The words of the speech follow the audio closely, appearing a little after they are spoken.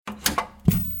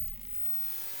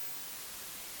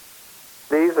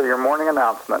morning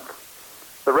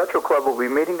announcements. The Retro Club will be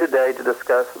meeting today to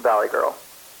discuss Valley Girl.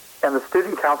 And the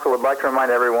Student Council would like to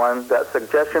remind everyone that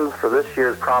suggestions for this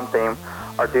year's prom theme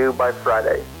are due by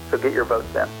Friday, so get your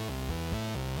votes in.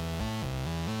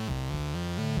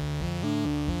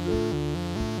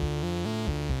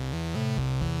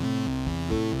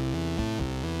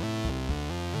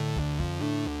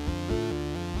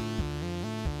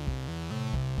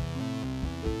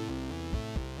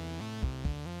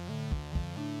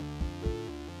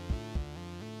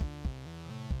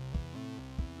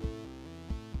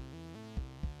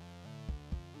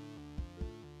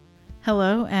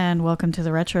 Hello and welcome to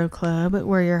the Retro Club.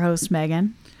 We're your host,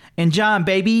 Megan. And John,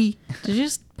 baby. Did you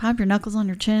just pop your knuckles on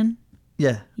your chin?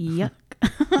 Yeah. Yuck.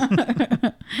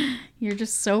 You're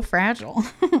just so fragile.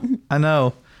 I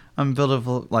know. I'm built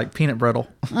of like peanut brittle.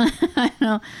 I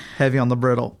know. Heavy on the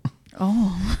brittle.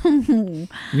 Oh.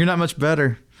 You're not much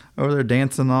better over there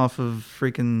dancing off of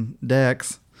freaking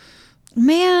decks.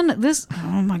 Man,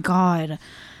 oh my God.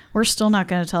 We're still not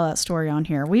going to tell that story on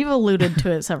here. We've alluded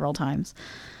to it several times.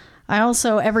 I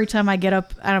also, every time I get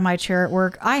up out of my chair at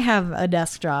work, I have a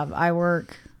desk job. I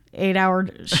work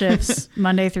 8-hour shifts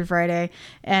Monday through Friday.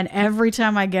 And every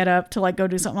time I get up to like go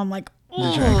do something, I'm like,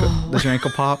 oh. Does your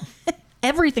ankle pop?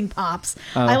 Everything pops.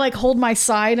 Oh. I like hold my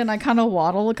side and I kind of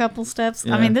waddle a couple steps.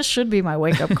 Yeah. I mean, this should be my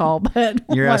wake up call, but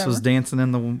Your ass whatever. was dancing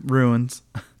in the ruins.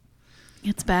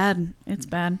 It's bad. It's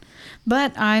bad.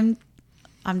 But I'm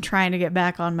trying to get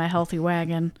back on my healthy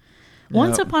wagon.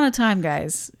 Once upon a time,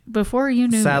 guys, before you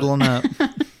knew Saddling me, up.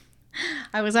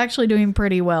 I was actually doing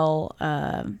pretty well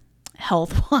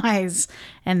health-wise.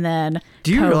 And then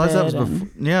Do you COVID realize that was before?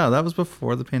 Yeah, that was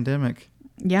before the pandemic.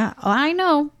 Yeah, I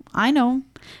know.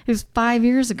 It was 5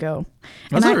 years ago.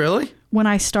 Was it really? When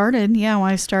I started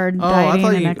dieting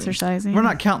and exercising. We're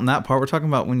not counting that part. We're talking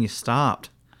about when you stopped.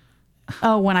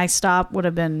 Oh, when I stopped would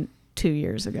have been 2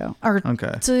 years ago. Or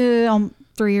Okay.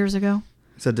 3 years ago.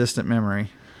 It's a distant memory.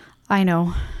 I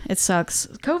know. It sucks.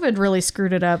 COVID really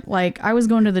screwed it up. Like, I was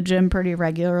going to the gym pretty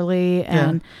regularly,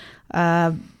 and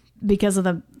because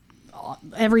of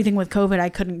everything with COVID, I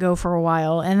couldn't go for a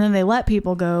while. And then they let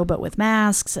people go, but with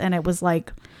masks, and it was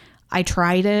like, I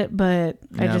tried it, but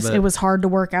it was hard to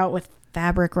work out with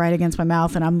fabric right against my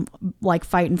mouth, and I'm like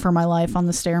fighting for my life on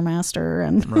the Stairmaster.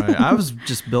 And Right. I was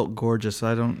just built gorgeous.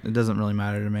 It doesn't really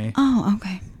matter to me. Oh,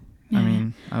 okay. Yeah. I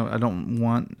mean, I don't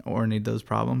want or need those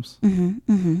problems. So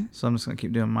I'm just going to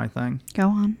keep doing my thing. Go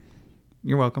on.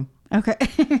 You're welcome.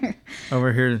 Okay.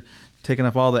 Over here taking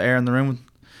up all the air in the room with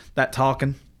that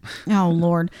talking. Oh,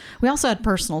 Lord. We also had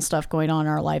personal stuff going on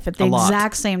in our life at the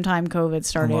exact same time COVID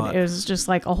started. It was just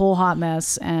like a whole hot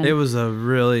mess. And it was a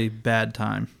really bad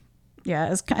time. Yeah,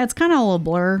 it's kind of a little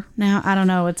blur now. I don't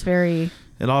know. It's very...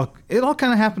 It all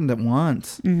kind of happened at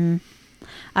once. Mm-hmm.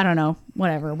 I don't know.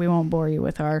 Whatever. We won't bore you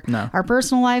with our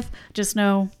personal life. Just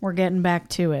know we're getting back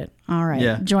to it. All right.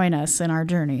 Yeah. Join us in our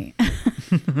journey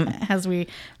as we...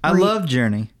 I love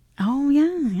Journey. Oh, yeah.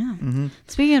 Mm-hmm.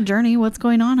 Speaking of Journey, what's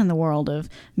going on in the world of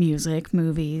music,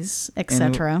 movies,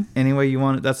 etc.? Any way you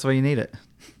want it, that's the way you need it.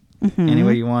 Mm-hmm. Any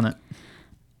way you want it.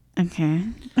 Okay.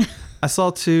 I saw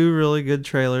 2 really good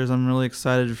trailers. I'm really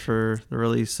excited for the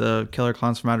release of Killer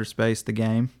Clowns from Outer Space, the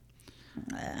game.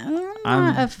 I'm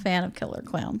not a fan of killer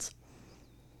clowns.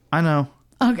 I know.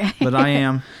 Okay. But I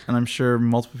am, and I'm sure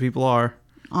multiple people are.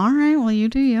 All right. Well, you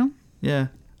do you. Yeah.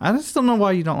 I just don't know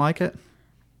why you don't like it.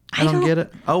 I don't get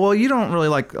it. Oh, well, you don't really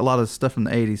like a lot of stuff from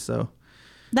the 80s, so.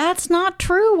 That's not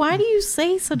true. Why do you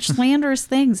say such slanderous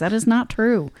things? That is not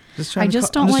true. I'm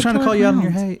just trying to call you out on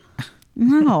your hate.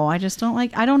 No, I just don't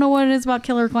like... I don't know what it is about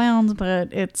killer clowns,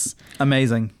 but it's...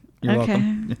 Amazing. You're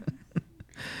welcome.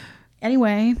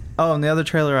 Anyway. Oh, and the other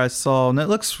trailer I saw, and it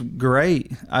looks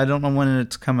great. I don't know when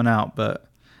it's coming out, but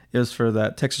it was for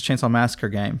that Texas Chainsaw Massacre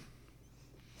game.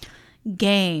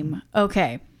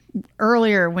 Okay.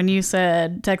 Earlier, when you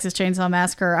said Texas Chainsaw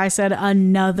Massacre, I said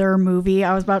another movie.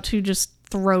 I was about to just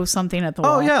throw something at the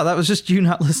wall. Oh, yeah. That was just you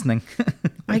not listening.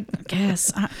 I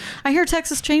guess. I hear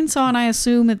Texas Chainsaw, and I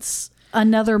assume it's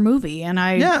another movie. And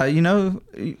Yeah,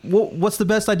 what's the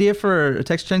best idea for a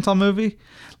Texas Chainsaw movie?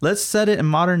 Let's set it in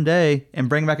modern day and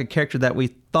bring back a character that we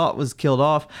thought was killed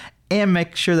off and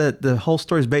make sure that the whole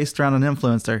story is based around an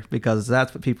influencer, because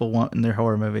that's what people want in their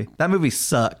horror movie. That movie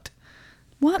sucked.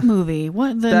 What movie?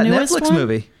 What, the that newest Netflix one?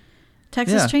 movie.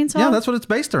 Texas Chainsaw? Yeah, that's what it's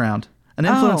based around. An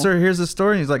influencer hears this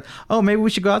story and he's like, oh, maybe we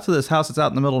should go out to this house that's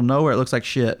out in the middle of nowhere. It looks like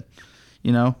shit,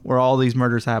 where all these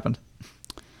murders happened.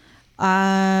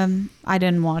 I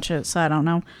didn't watch it, so I don't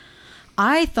know.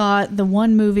 I thought the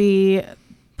one movie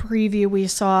preview we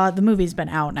saw, the movie's been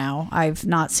out now. I've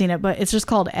not seen it, but it's just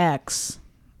called X,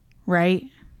 right?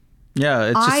 Yeah,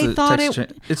 it's I just thought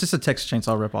it's just a Texas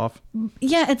Chainsaw ripoff.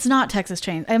 Yeah, it's not Texas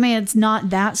Chainsaw. I mean, it's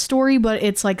not that story, but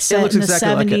it's like set in the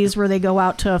exactly 70s where they go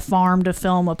out to a farm to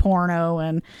film a porno,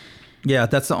 and Yeah,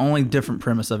 that's the only different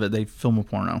premise of it. They film a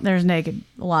porno. there's a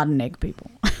lot of naked people.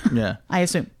 Yeah. I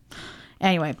assume.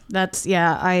 Anyway, I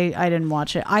didn't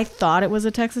watch it. I thought it was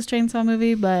a Texas Chainsaw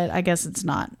movie, but I guess it's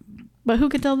not. But who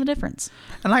could tell the difference?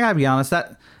 And I gotta be honest,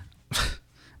 that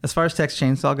as far as Texas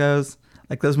Chainsaw goes,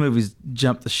 like those movies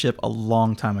jumped the ship a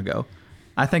long time ago.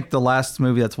 I think the last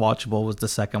movie that's watchable was the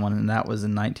second one, and that was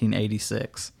in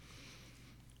 1986.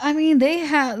 I mean, they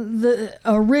had the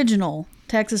original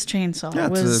Texas Chainsaw Yeah,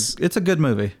 it's a good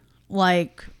movie.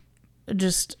 like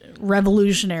just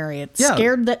revolutionary. It Yeah.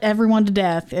 scared everyone to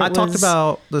death. I talked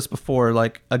about this before.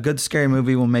 Like a good scary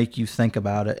movie will make you think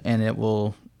about it, and it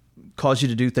will cause you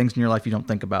to do things in your life you don't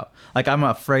think about. Like I'm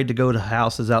afraid to go to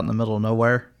houses out in the middle of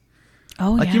nowhere.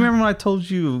 Oh, Like yeah. you remember when I told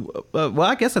you? Well,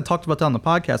 I guess I talked about that on the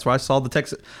podcast where I saw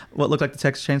what looked like the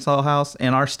Texas Chainsaw house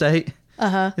in our state.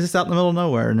 Uh-huh. It's just out in the middle of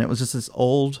nowhere, and it was just this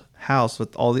old house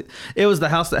with all the. It was the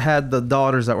house that had the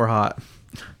daughters that were hot,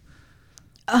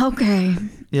 Okay.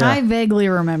 Yeah. I vaguely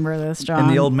remember this, John. and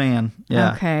the old man.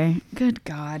 Yeah. Okay. Good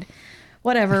God.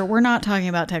 Whatever. We're not talking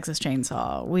about Texas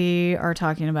Chainsaw. We are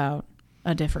talking about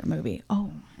a different movie.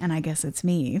 Oh, and I guess it's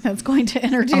me that's going to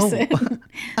introduce it.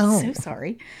 Oh. So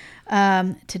sorry.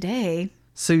 Today,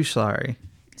 Sue, sorry,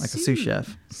 like a sous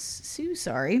chef. Sue,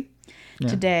 sorry. Yeah.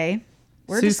 Today,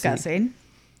 we're Susie. discussing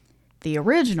the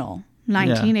original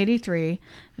 1983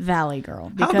 Valley Girl.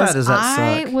 How Because bad does that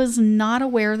I suck? was not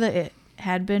aware that it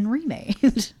had been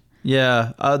remade.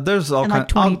 Yeah, there's all in kinds. like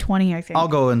 2020, I think. I'll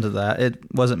go into that. It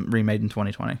wasn't remade in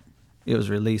 2020. It was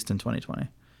released in 2020.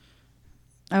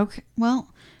 Okay. Well,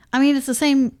 I mean, it's the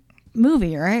same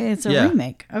movie, right? It's a Yeah.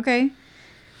 remake. Okay.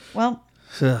 Well,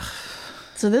 Ugh.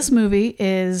 so this movie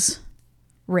is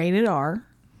rated R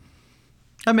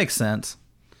That makes sense.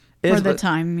 for It's- the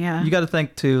time. Yeah. You got to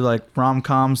think too, like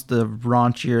rom-coms, the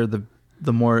raunchier,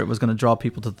 the more it was going to draw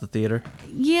people to the theater.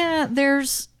 Yeah.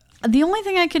 There's the only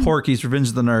thing I could. Porky's, Revenge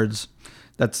of the Nerds.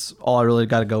 That's all I really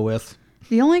got to go with.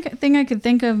 The only thing I could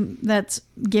think of that's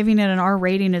giving it an R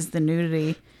rating is the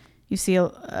nudity. You see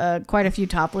quite a few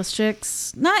topless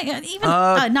chicks. Not even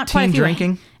not quite a teen few.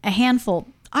 drinking? A handful.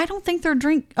 I don't think they're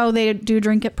drink. Oh, they do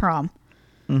drink at prom.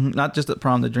 Not just at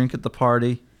prom, they drink at the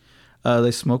party. They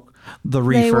smoke the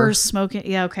reefer. They were smoking.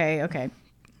 Yeah. Okay.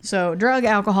 So drug,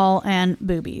 alcohol, and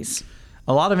boobies.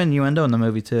 A lot of innuendo in the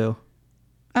movie too.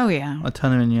 Oh yeah. A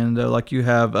ton of innuendo. Like you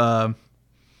have a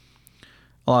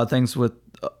lot of things with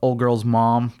old girl's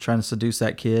mom trying to seduce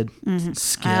that kid.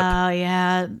 Skip. Oh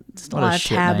yeah. Just a What a lot of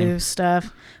shit taboo name.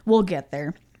 stuff. We'll get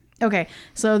there. Okay.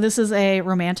 So this is a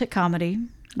romantic comedy.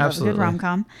 Love a Absolutely. good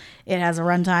rom-com. It has a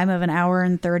runtime of 1 hour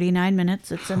and 39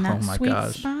 minutes. It's in that Oh my sweet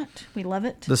gosh. spot. We love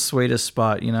it. The sweetest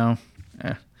spot, you know.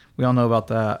 We all know about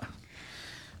that.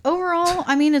 Overall,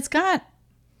 I mean, it's got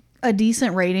a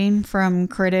decent rating from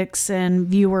critics and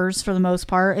viewers for the most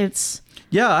part. It's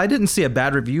Yeah, I didn't see a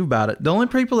bad review about it. The only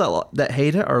people that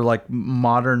hate it are like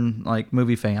modern like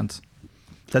movie fans.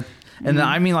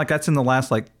 I mean like that's in the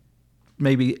last like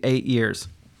maybe 8 years.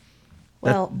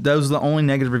 well. Those are the only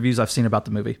negative reviews I've seen about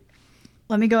the movie.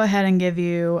 Let me go ahead and give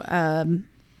you.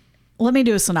 Let me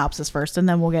do a synopsis first, and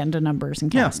then we'll get into numbers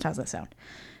and cast. Yeah. How's that sound?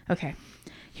 Okay.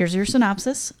 Here's your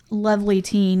synopsis. Lovely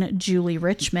teen Julie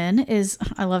Richmond is.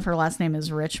 I love her last name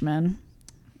is Richmond.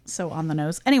 So on the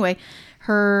nose. Anyway,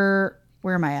 where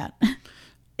am I at?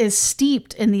 Is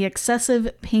steeped in the excessive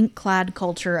pink-clad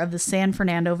culture of the San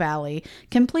Fernando Valley,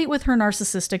 complete with her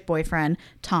narcissistic boyfriend,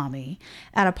 Tommy.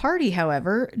 At a party,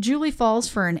 however, Julie falls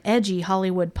for an edgy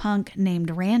Hollywood punk named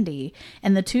Randy,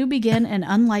 and the two begin an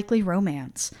unlikely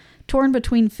romance. Torn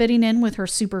between fitting in with her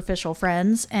superficial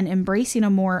friends and embracing a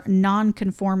more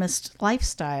nonconformist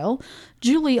lifestyle,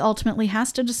 Julie ultimately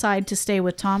has to decide to stay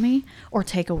with Tommy or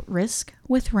take a risk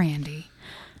with Randy.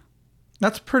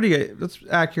 That's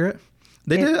accurate.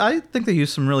 I think they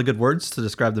used some really good words to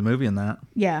describe the movie in that.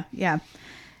 Yeah.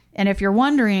 And if you're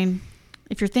wondering,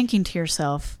 if you're thinking to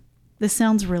yourself, this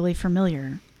sounds really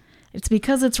familiar, it's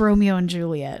because it's Romeo and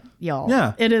Juliet, y'all.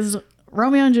 Yeah. It is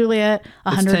Romeo and Juliet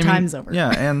 100 times over.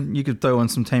 Yeah, and you could throw in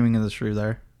some Taming of the Shrew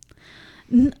there.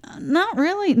 Not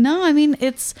really. No, I mean,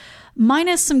 it's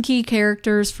minus some key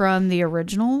characters from the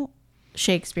original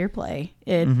Shakespeare play.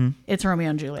 It's Romeo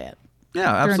and Juliet.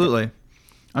 Yeah, absolutely.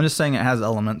 I'm just saying it has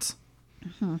elements.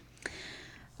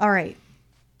 All right.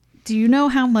 Do you know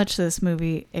how much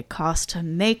it cost to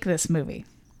make this movie?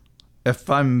 If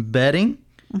I'm betting,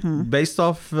 based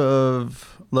off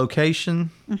of location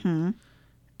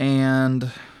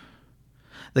and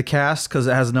the cast, because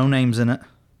it has no names in it,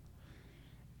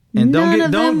 And None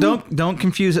of them- don't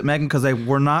confuse it, Megan, because they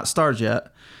were not stars yet.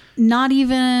 Not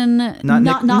even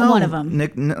not one of them.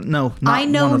 Nick, no, not I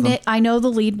know one of them. Nick. I know the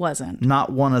lead wasn't.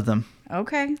 Not one of them.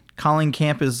 Okay. Colleen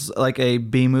Camp is like a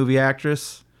B movie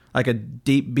actress, like a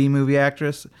deep B movie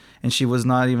actress, and she was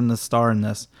not even the star in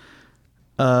this.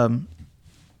 If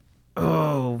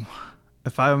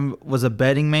I was a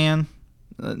betting man,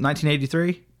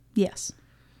 1983. Yes.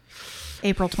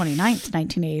 April 29th,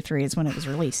 1983 is when it was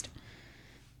released.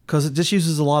 Because it just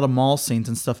uses a lot of mall scenes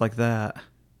and stuff like that.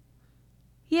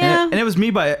 Yeah. And it was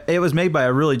made by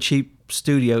a really cheap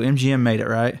studio. MGM made it,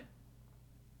 right?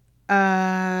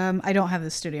 I don't have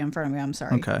the studio in front of me. I'm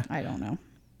sorry. Okay. I don't know.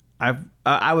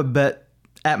 I would bet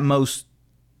at most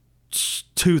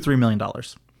 $2-3 million.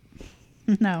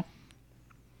 No.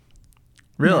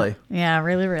 Really? Yeah,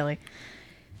 really, really.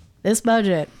 This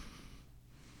budget,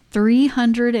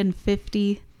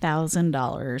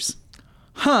 $350,000.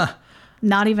 Huh.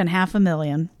 Not even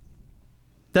 $500,000.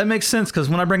 That makes sense because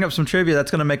when I bring up some trivia, that's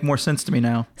going to make more sense to me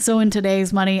now. So in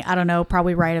today's money, I don't know,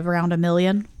 probably right around $1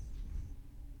 million,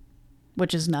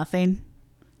 which is nothing.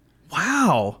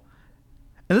 Wow.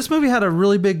 And this movie had a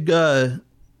really big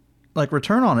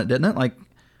return on it, didn't it? Like,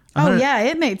 Oh yeah,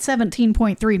 it made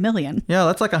 $17.3 million. Yeah,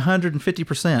 that's like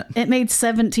 150%. It made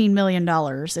 $17 million.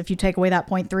 If you take away that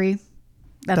 0.3,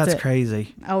 that's it.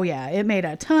 Crazy. Oh yeah, it made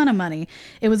a ton of money.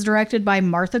 It was directed by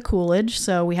Martha Coolidge,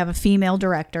 so we have a female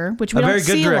director, which we don't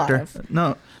see a lot of.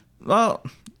 No, well,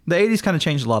 the 80s kind of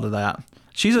changed a lot of that.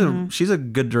 She's a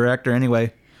good director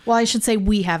anyway. Well, I should say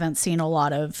we haven't seen a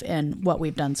lot of in what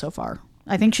we've done so far.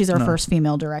 I think she's our first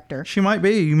female director. She might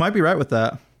be. You might be right with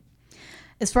that.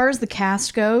 As far as the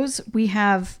cast goes, we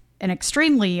have an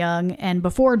extremely young and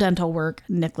before dental work,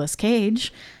 Nicolas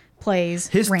Cage plays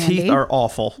His Randy. teeth are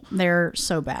awful. They're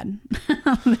so bad.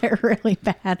 They're really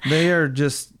bad. They are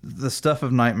just the stuff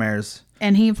of nightmares.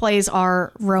 And he plays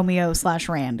our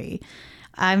Romeo/Randy.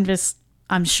 I'm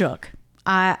shook.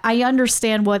 I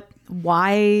understand why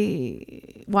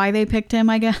they picked him,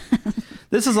 I guess.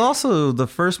 This is also the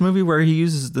first movie where he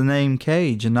uses the name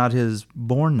Cage and not his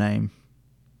born name.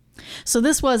 So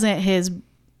this wasn't his.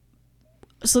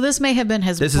 So this may have been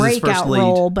his This is his breakout first lead.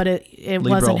 role, but it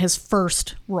wasn't role. his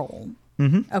first role.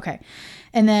 Mm-hmm. Okay.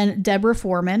 And then Deborah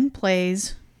Foreman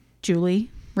plays Julie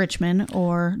Richmond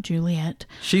or Juliet.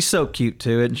 She's so cute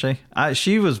too, isn't she?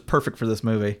 She was perfect for this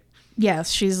movie.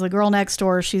 Yes, she's the girl next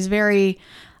door. She's very,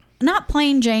 not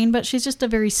plain Jane, but she's just a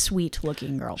very sweet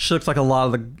looking girl. She looks like a lot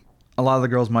of the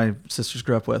girls my sisters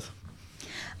grew up with.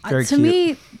 Very To cute.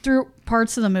 me, through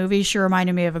parts of the movie, she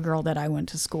reminded me of a girl that I went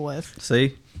to school with.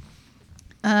 See?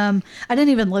 I didn't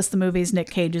even list the movies Nick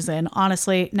Cage is in.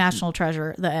 Honestly, National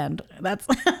Treasure, the end. That's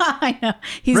I know.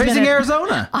 He's Raising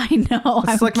Arizona. I know.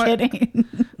 That's I'm like kidding.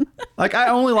 Like, I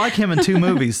only like him in 2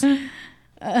 movies.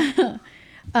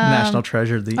 National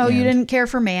Treasure, the Oh, end. you didn't care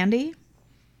for Mandy?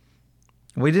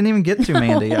 We didn't even get to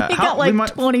Mandy. We got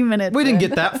like 20 minutes. We didn't in.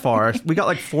 get that far. We got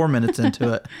like 4 minutes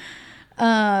into it.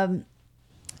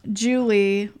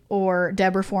 Julie or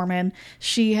Deborah Foreman.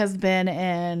 She has been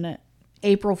in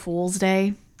April Fool's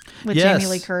Day with Jamie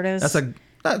Lee Curtis.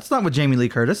 That's not with Jamie Lee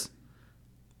Curtis.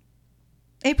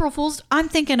 April Fool's. I'm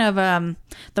thinking of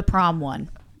the prom one.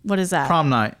 What is that? Prom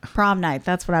Night. Prom Night.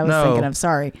 That's what I was No. thinking of.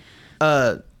 Sorry.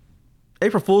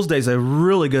 April Fool's Day is a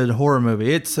really good horror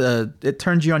movie. It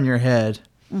turns you on your head.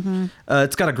 Mm-hmm.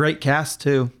 It's got a great cast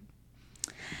too.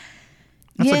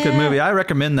 That's a good Yeah. movie. I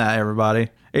recommend that, everybody.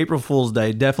 April Fool's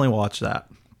Day. Definitely watch that.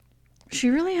 She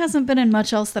really hasn't been in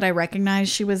much else that I recognize.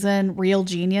 She was in Real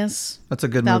Genius. That's a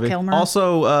good Val movie. Kilmer.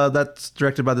 Also, that's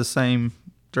directed by the same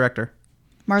director.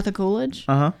 Martha Coolidge.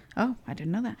 Uh-huh. Oh, I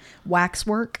didn't know that.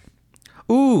 Waxwork.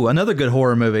 Ooh, another good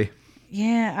horror movie.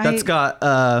 Yeah. That's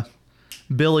got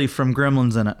Billy from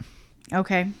Gremlins in it.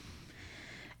 Okay.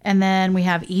 And then we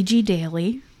have E.G.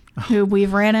 Daily, who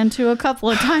we've ran into a couple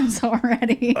of times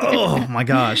already. Oh, my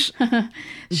gosh.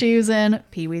 She was in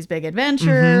Pee-wee's Big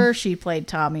Adventure. She played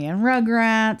Tommy in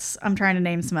Rugrats. I'm trying to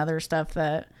name some other stuff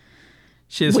that...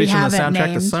 She was We featured on the haven't soundtrack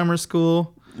to named. Summer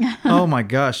School. Oh, my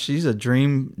gosh. She's a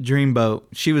dreamboat.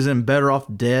 She was in Better Off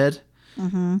Dead.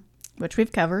 which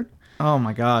we've covered. Oh,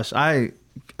 my gosh. I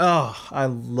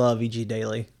love E.G.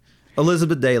 Daily.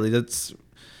 Elizabeth Daily.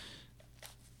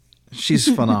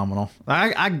 She's phenomenal.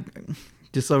 I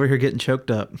just over here getting choked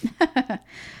up. All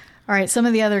right, some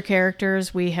of the other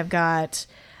characters we have got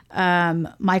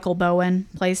Michael Bowen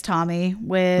plays Tommy,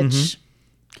 which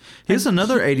Here's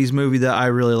another 80s movie that I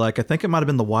really like. I think it might have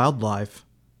been The Wildlife.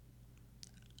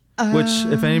 Which,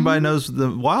 if anybody knows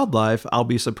The Wildlife, I'll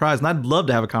be surprised. And I'd love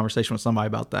to have a conversation with somebody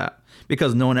about that.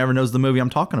 Because no one ever knows the movie I'm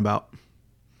talking about.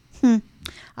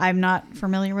 I'm not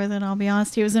familiar with it, I'll be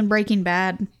honest. He was in Breaking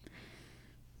Bad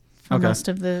for Okay. most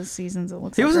of the seasons, it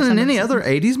looks He like. wasn't or in some of any the other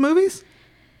seasons. 80s movies?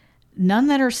 None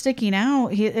that are sticking out.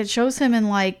 It shows him in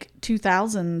like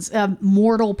 2000s.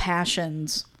 Mortal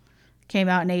Passions came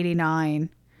out in 89.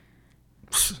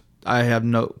 I have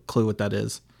no clue what that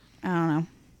is. I don't know.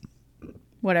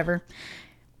 Whatever.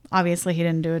 Obviously, he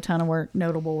didn't do a ton of work,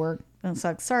 notable work. That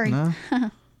sucks. Sorry. No.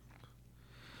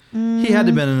 He had to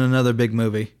have been in another big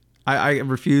movie. I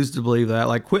refuse to believe that.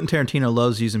 Like, Quentin Tarantino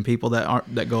loves using people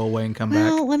that go away and come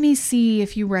back. Well, let me see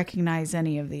if you recognize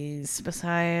any of these.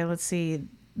 Besides, let's see.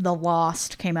 The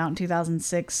Lost came out in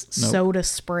 2006. Nope. Soda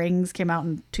Springs came out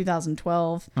in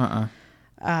 2012.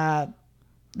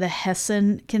 The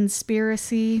Hessen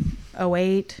Conspiracy,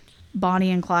 08.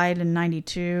 Bonnie and Clyde in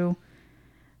 92.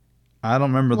 I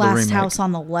don't remember the Last remake. House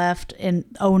on the Left in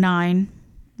 09.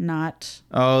 Not.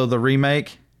 Oh, the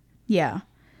remake? Yeah.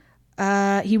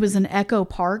 He was in Echo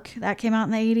Park. That came out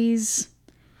in the 80s.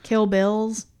 Kill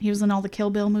Bills. He was in all the Kill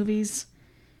Bill movies.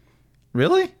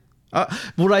 Really? What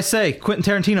did I say? Quentin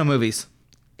Tarantino movies.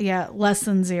 Yeah, Less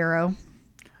Than Zero.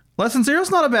 Less Than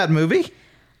Zero's not a bad movie.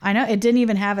 I know. It didn't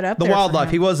even have it up The there. for Wildlife,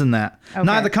 him. he was in that. Okay.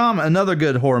 Night of the Comet, another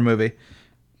good horror movie.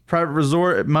 Private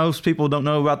Resort, most people don't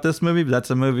know about this movie, but that's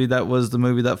a movie that was the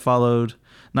movie that followed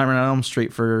Nightmare on Elm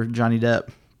Street for Johnny Depp.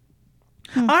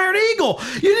 Iron Eagle!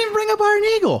 You didn't even bring up Iron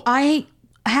Eagle! I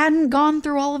hadn't gone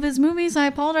through all of his movies. I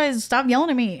apologize. Stop yelling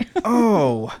at me.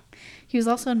 Oh, He was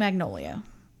also in Magnolia.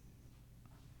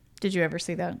 Did you ever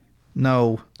see that?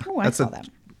 no. Oh, I saw that.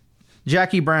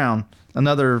 Jackie Brown,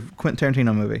 another Quentin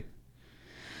Tarantino movie.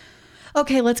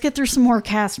 Okay, let's get through some more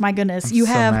cast. My goodness. You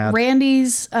so have mad.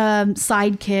 Randy's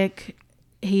sidekick.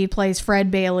 He plays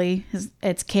Fred Bailey.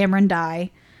 It's Cameron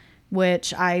Dye,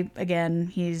 which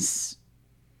he's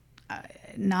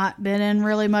not been in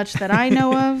really much that I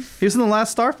know of. He was in The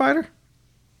Last Starfighter?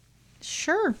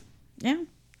 Sure. Yeah.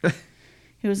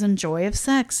 He was in Joy of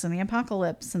Sex and the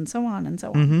Apocalypse and so on and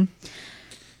so on.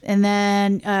 And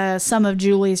then some of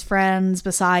Julie's friends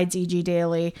besides E.G.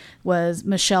 Daily was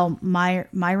Michelle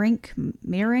Myrink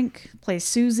plays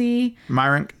Susie,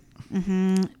 Myrink.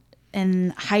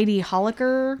 and Heidi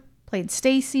Holliker played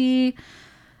Stacy.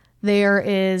 There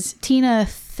is Tina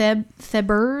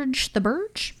Theberge.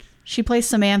 She plays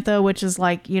Samantha, which is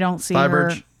like you don't see her.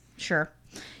 Theberge. Sure.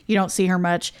 You don't see her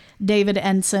much. David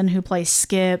Ensign, who plays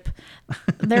Skip.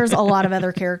 There's a lot of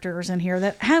other characters in here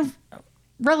that have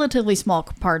relatively small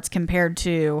parts compared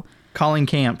to. Colleen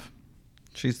Camp.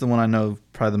 She's the one I know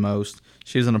probably the most.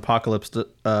 She was in Apocalypse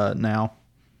Now.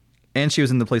 And she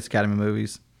was in the Police Academy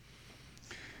movies.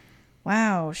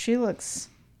 Wow, she looks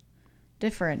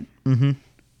different. I'm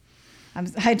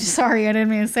sorry, I didn't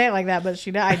mean to say it like that, but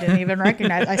I didn't even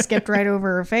recognize. I skipped right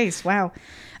over her face. Wow.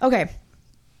 Okay.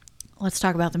 Let's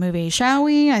talk about the movie, shall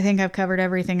we? I think I've covered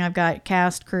everything. I've got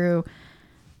cast, crew.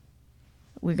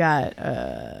 We got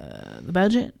the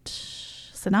budget,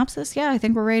 synopsis. Yeah, I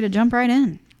think we're ready to jump right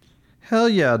in. Hell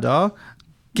yeah, dog.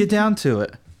 Get down to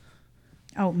it.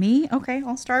 Oh, me? Okay,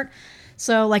 I'll start.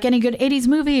 So, like any good 80s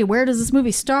movie, where does this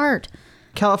movie start?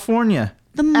 California.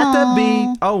 The At the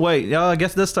mall. Oh, wait. Yeah, I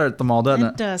guess this starts at the mall, doesn't it?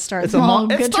 It does start It's at the a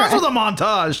mall. It Good starts try. with a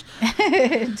montage.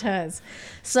 It does.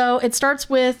 So it starts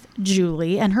with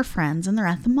Julie and her friends, and they're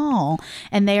at the mall,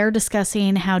 and they are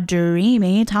discussing how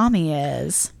dreamy Tommy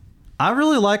is. I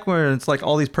really like where it's like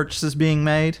all these purchases being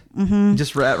made,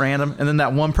 just at random, and then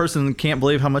that one person can't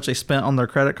believe how much they spent on their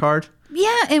credit card.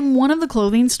 Yeah, in one of the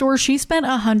clothing stores, she spent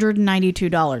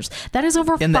 $192. That is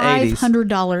over In the 80s.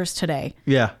 $500 today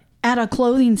Yeah. at a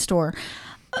clothing store.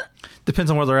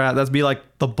 Depends on where they're at. That'd be like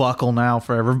the Buckle now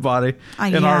for everybody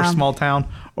in Yeah. our small town.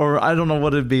 Or I don't know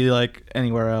what it'd be like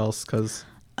anywhere else because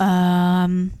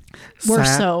We're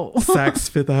Saks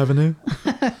Fifth Avenue.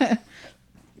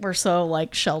 we're so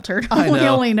like sheltered. I We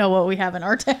know. only know what we have in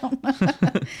our town.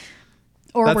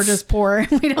 Or we're That's- just poor.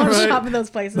 We don't Right. shop in those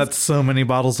places. That's so many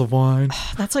bottles of wine.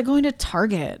 That's like going to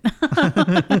Target.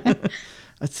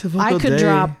 A typical I could day.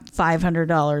 drop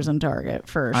 $500 in Target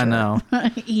for sure. I know.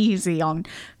 Easy on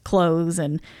clothes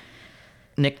and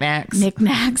Knickknacks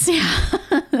knickknacks. Yeah.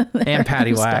 and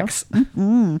patty stuff. wax.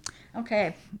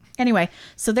 Okay. Anyway,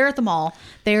 so they're at the mall.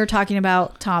 They are talking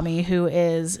about Tommy, who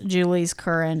is Julie's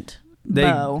current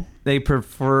beau. They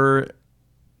prefer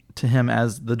to him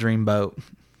as the dream boat.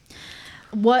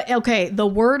 What? Okay. The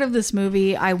word of this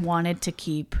movie, I wanted to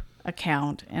keep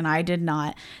account, and I did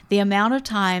not. The amount of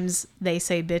times they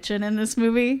say bitchin' in this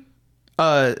movie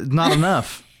Not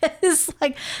enough. is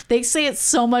like they say it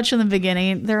so much in the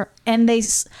beginning. They're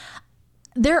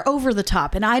over the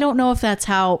top, and I don't know if that's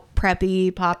how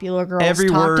preppy popular girls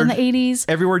talked in the 80s.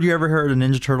 Every word you ever heard a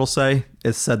Ninja Turtle say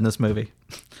is said in this movie.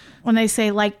 when they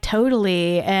say like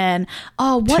totally and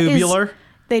what is Tubular.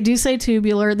 They do say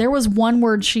tubular. There was one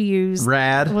word she used.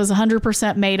 Rad. It was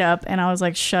 100% made up, and I was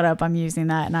like, shut up, I'm using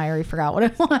that, and I already forgot what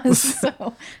it was.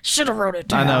 So, should have wrote it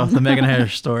down. I know, the Megan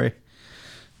Harris story.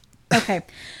 Okay.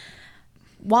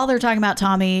 While they're talking about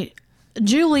Tommy,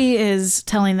 Julie is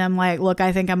telling them, like, look,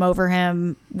 I think I'm over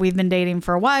him. We've been dating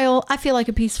for a while. I feel like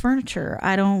a piece of furniture.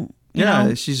 I don't, you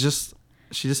know. She just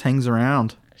hangs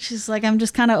around. She's like, I'm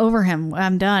just kind of over him.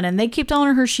 I'm done. And they keep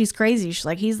telling her she's crazy. She's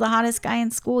like, he's the hottest guy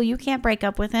in school. You can't break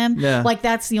up with him. Yeah. Like,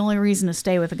 that's the only reason to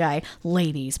stay with a guy.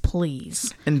 Ladies,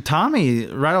 please. And Tommy,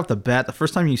 right off the bat, the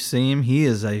first time you see him, he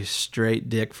is a straight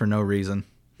dick for no reason.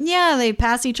 Yeah, they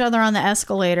pass each other on the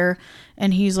escalator.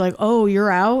 And he's like, oh,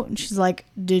 you're out? And she's like,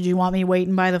 did you want me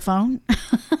waiting by the phone?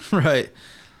 Right.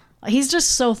 He's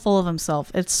just so full of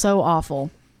himself. It's so awful.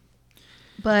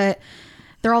 But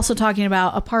they're also talking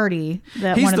about a party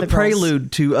that He's one of the the girls...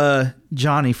 prelude to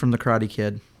Johnny from The Karate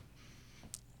Kid.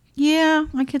 Yeah,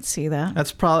 I could see that.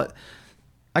 That's probably...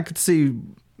 I could see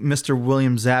Mr.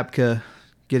 William Zabka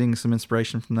getting some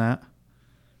inspiration from that.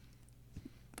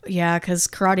 Yeah, because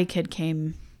Karate Kid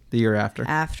came The year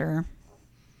after.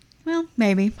 Well,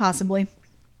 maybe, possibly.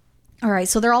 All right,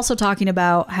 so they're also talking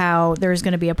about how there's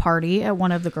going to be a party at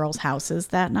one of the girls' houses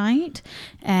that night,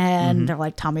 and they're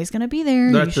like, Tommy's going to be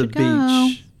there. They're you at the should go.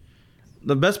 beach.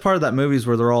 The best part of that movie is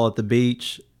where they're all at the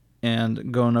beach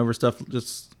and going over stuff,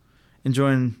 just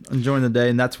enjoying the day,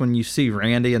 and that's when you see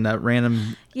Randy and that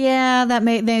random... Yeah,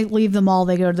 they leave them all.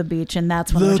 They go to the beach, and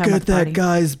that's when they're talking about the party. Look at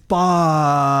that guy's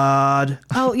bod.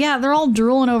 Oh, yeah, they're all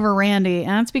drooling over Randy, and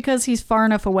that's because he's far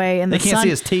enough away, and They can't see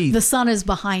his teeth. The sun is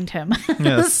behind him.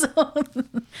 Yes. So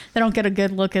they don't get a good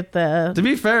look at the... To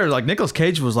be fair, like, Nicolas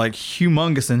Cage was like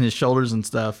humongous in his shoulders and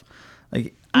stuff.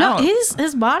 Like, No,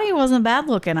 his body wasn't bad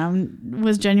looking. I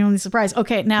was genuinely surprised.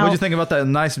 Okay, now... What'd you think about that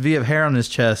nice V of hair on his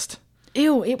chest?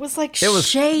 Ew, it was like was-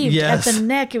 shaved yes. at the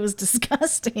neck. It was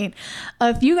disgusting.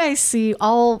 If you guys see,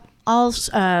 I'll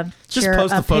share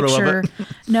post a photo of picture.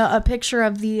 No, a picture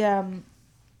of the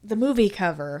movie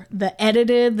cover, the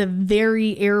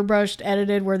very airbrushed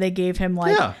edited, where they gave him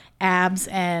like abs,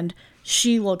 and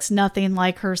she looks nothing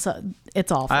like her. So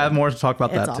it's awful. I have more to talk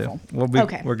about It's that awful. too.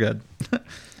 Okay. We're good.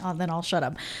 Then I'll shut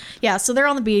up. Yeah, so they're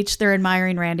on the beach. They're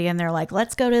admiring Randy, and they're like,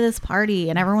 let's go to this party.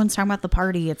 And everyone's talking about the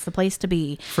party. It's the place to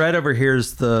be. Fred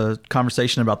overhears the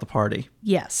conversation about the party.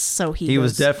 Yes, so He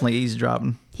was definitely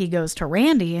eavesdropping. he goes to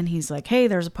Randy, and he's like, hey,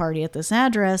 there's a party at this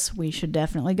address. We should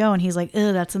definitely go. And he's like,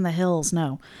 that's in the hills.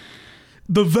 No.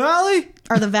 The valley?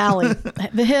 Or the valley.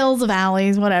 The hills, the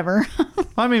valleys, whatever.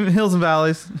 I mean, hills and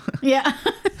valleys. Yeah.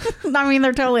 I mean,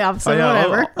 they're totally opposite.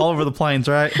 Whatever. All over the plains,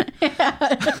 right?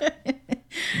 Yeah.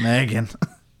 Megan.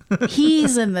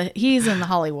 He's in the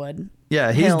Hollywood.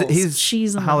 Yeah,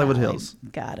 She's in Hollywood the valley. Hills.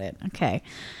 Got it. Okay.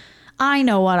 I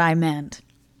know what I meant.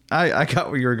 I got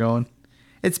where you were going.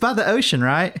 It's by the ocean,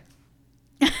 right?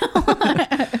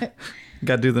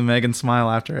 Got to do the Megan smile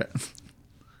after it.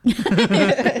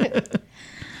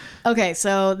 Okay,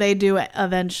 so they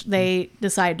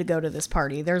decide to go to this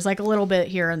party. There's like a little bit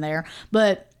here and there,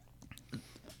 but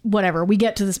whatever. We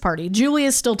get to this party. Julie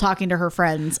is still talking to her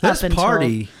friends. This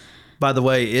party, by the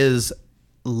way, is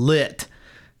lit.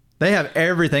 They have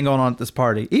everything going on at this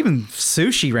party, even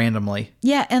sushi randomly.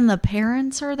 Yeah, and the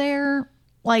parents are there.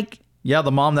 Like, yeah,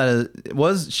 the mom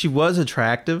she was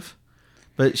attractive,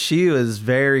 but she was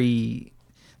very,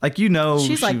 like,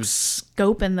 she's like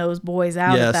scoping those boys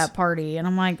out at that party, and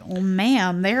I'm like, oh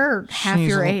ma'am, they're half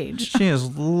your age. She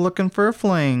is looking for a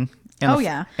fling.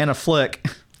 And and a flick.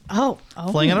 Oh,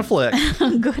 Fling and a flick.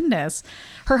 Goodness.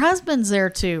 Her husband's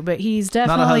there too, but he's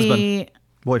definitely not a husband.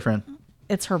 Boyfriend.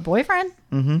 It's her boyfriend?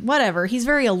 Mm-hmm. Whatever. He's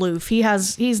very aloof.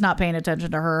 He's not paying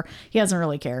attention to her. He doesn't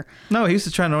really care. No, he's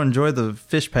just trying to enjoy the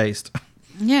fish paste.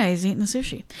 Yeah, he's eating the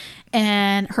sushi.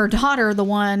 And her daughter,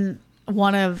 one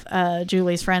of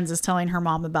Julie's friends, is telling her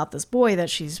mom about this boy that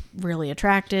she's really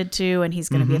attracted to, and he's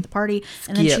going to be at the party.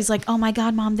 And then she's like, oh my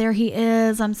God, Mom, there he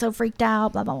is. I'm so freaked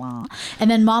out, blah, blah, blah.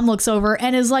 And then Mom looks over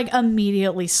and is like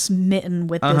immediately smitten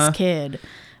with this kid.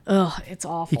 Ugh, it's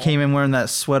awful. He came in wearing that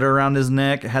sweater around his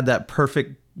neck, had that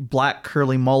perfect black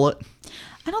curly mullet.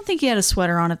 I don't think he had a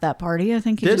sweater on at that party. I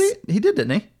think he did,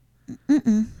 didn't he?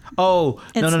 Mm-mm. Oh,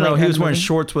 no. He was wearing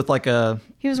shorts with like a...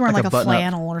 He was wearing like a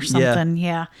flannel or something.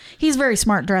 Yeah. He's a very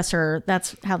smart dresser.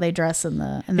 That's how they dress in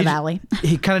the valley.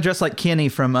 He kind of dressed like Kenny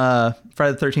from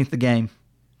Friday the 13th, the game.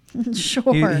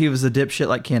 Sure. He was a dipshit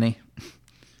like Kenny.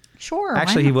 Sure.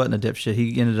 Actually, he wasn't a dipshit.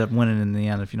 He ended up winning in the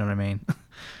end, if you know what I mean.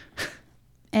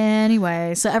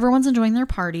 Anyway, so everyone's enjoying their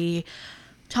party.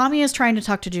 Tommy is trying to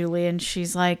talk to Julie, and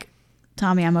she's like,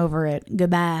 Tommy, I'm over it.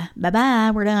 Goodbye.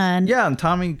 Bye-bye. We're done. Yeah, and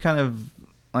Tommy kind of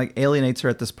like alienates her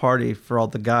at this party for all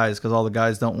the guys because all the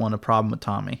guys don't want a problem with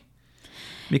Tommy.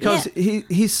 Because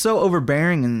he's so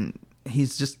overbearing and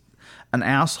he's just an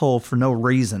asshole for no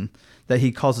reason that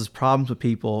he causes problems with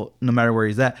people no matter where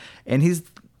he's at. And he's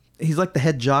like the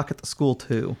head jock at the school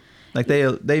too. Like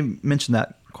they mention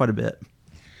that quite a bit.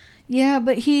 Yeah,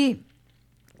 but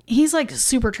he's like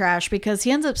super trash because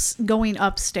he ends up going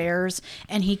upstairs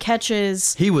and he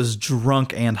catches... He was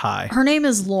drunk and high. Her name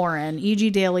is Lauren. E.G.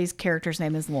 Daly's character's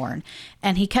name is Lauren.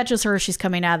 And he catches her. She's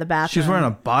coming out of the bathroom. She's wearing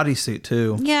a bodysuit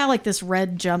too. Yeah, like this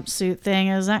red jumpsuit thing.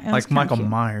 It was like Michael cute.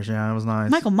 Myers. Yeah, it was nice.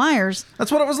 Michael Myers?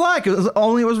 That's what it was like. It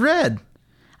was red.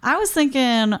 I was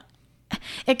thinking...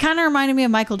 It kind of reminded me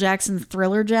of Michael Jackson's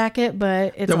Thriller jacket,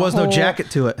 but it's there was no jacket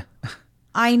to it.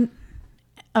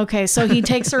 Okay, so he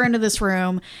takes her into this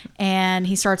room and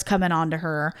he starts coming on to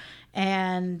her,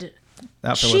 and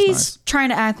she's trying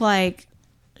to act like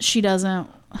she doesn't.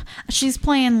 She's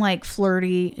playing like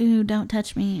flirty. Ooh, don't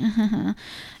touch me.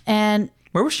 And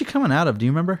where was she coming out of? Do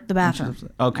you remember? The bathroom.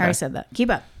 Okay, I already said that. Keep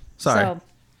up. Sorry.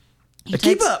 So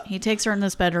Keep up. He takes her in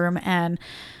this bedroom and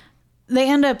they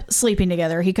end up sleeping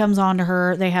together. He comes on to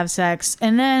her. They have sex,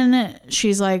 and then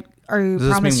she's like, "Are you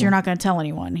promise you're not going to tell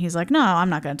anyone?" He's like, "No, I'm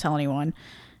not going to tell anyone."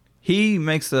 He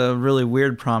makes a really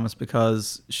weird promise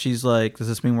because she's like, "Does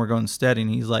this mean we're going steady?"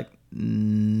 And he's like,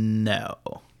 "No."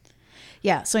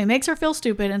 Yeah, so he makes her feel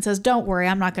stupid and says, "Don't worry,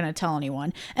 I'm not going to tell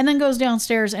anyone." And then goes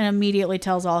downstairs and immediately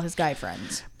tells all his guy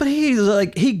friends. But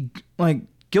he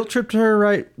guilt tripped her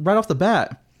right off the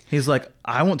bat. He's like,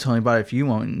 "I won't tell anybody if you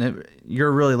won't. You're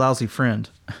a really lousy friend."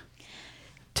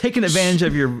 Taking advantage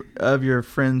of your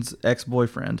friend's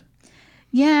ex-boyfriend.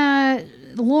 Yeah,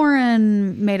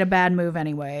 Lauren made a bad move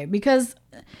anyway, because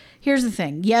here's the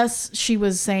thing. Yes, she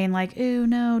was saying like, "Ooh,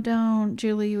 no, don't,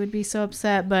 Julie, you would be so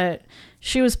upset," but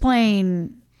she was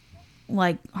playing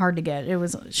like hard to get.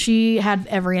 She had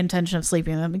every intention of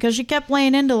sleeping with him because she kept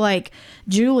laying into like,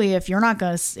 "Julie, if you're not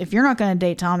gonna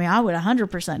date Tommy, I would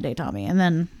 100% date Tommy." And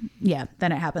then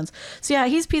then it happens. So yeah,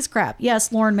 he's a piece of crap.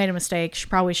 Yes, Lauren made a mistake. She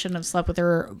probably shouldn't have slept with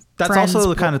her. That's also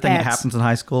the kind of thing that happens in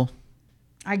high school.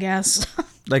 I guess.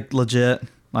 Like legit.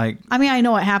 Like, I mean, I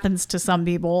know it happens to some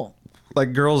people.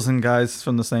 Like girls and guys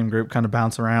from the same group kind of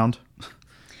bounce around.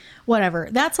 Whatever.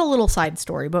 That's a little side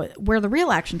story, but where the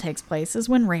real action takes place is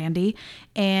when Randy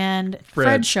and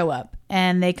Fred show up,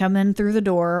 and they come in through the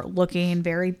door looking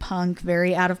very punk,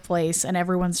 very out of place, and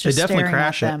everyone's just staring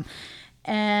at them.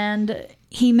 And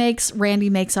Randy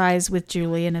makes eyes with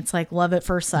Julie, and it's like love at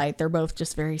first sight. They're both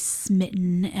just very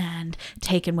smitten and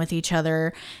taken with each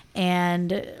other.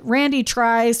 And Randy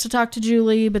tries to talk to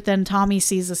Julie, but then Tommy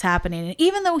sees this happening. And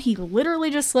even though he literally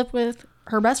just slept with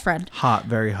her best friend, hot,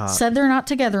 very hot, said they're not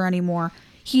together anymore,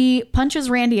 he punches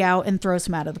Randy out and throws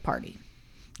him out of the party.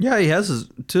 Yeah, he has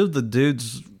two of the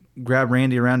dudes grab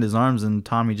Randy around his arms, and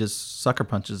Tommy just sucker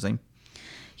punches him.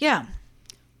 Yeah.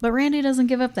 But Randy doesn't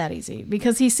give up that easy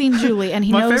because he's seen Julie and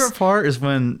he knows. My favorite part is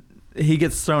when he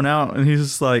gets thrown out and he's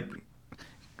just like,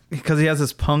 because he has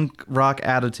this punk rock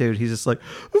attitude, he's just like,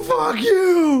 "Fuck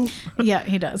you." Yeah,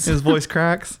 he does. His voice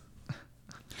cracks.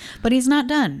 But he's not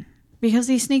done because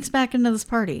he sneaks back into this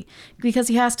party because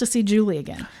he has to see Julie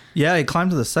again. Yeah, he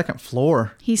climbed to the second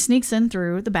floor. He sneaks in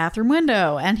through the bathroom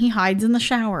window and he hides in the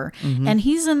shower. Mm-hmm. And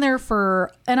he's in there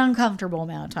for an uncomfortable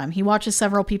amount of time. He watches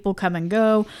several people come and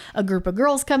go. A group of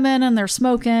girls come in and they're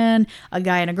smoking. A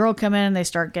guy and a girl come in and they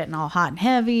start getting all hot and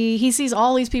heavy. He sees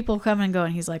all these people come and go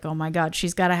and he's like, "Oh my God,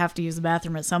 she's got to have to use the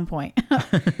bathroom at some point."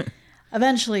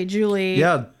 Eventually, Julie...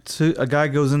 Yeah, a guy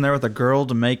goes in there with a girl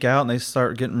to make out and they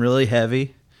start getting really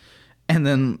heavy. And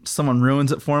then someone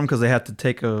ruins it for him because they have to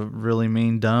take a really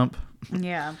mean dump.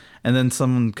 Yeah. And then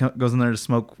someone goes in there to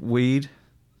smoke weed.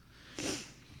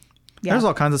 Yeah. There's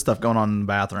all kinds of stuff going on in the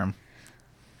bathroom.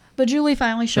 But Julie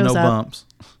finally shows up. No bumps.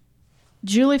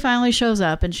 Julie finally shows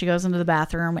up and she goes into the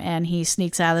bathroom and he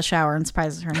sneaks out of the shower and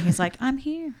surprises her. And he's like, "I'm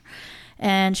here."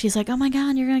 And she's like, "Oh my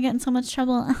God, you're going to get in so much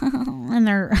trouble." And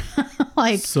they're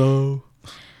like...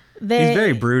 He's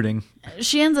very brooding.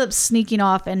 She ends up sneaking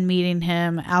off and meeting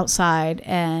him outside,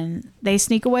 and they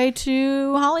sneak away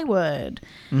to Hollywood.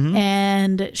 Mm-hmm.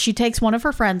 And she takes one of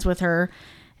her friends with her,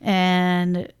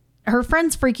 and her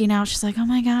friend's freaking out. She's like, "Oh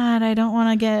my God, I don't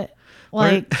want to get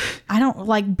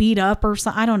beat up or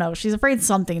something." I don't know. She's afraid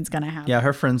something's going to happen. Yeah,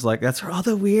 her friend's like, "That's where all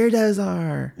the weirdos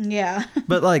are." Yeah.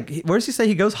 But like, where does he say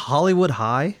he goes? Hollywood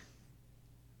High?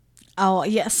 Oh,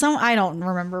 yeah. I don't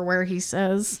remember where he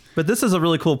says. But this is a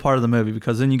really cool part of the movie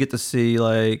because then you get to see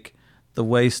like the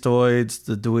wastoids,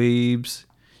 the dweebs.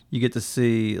 You get to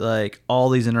see like all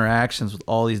these interactions with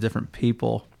all these different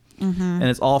people. and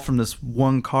it's all from this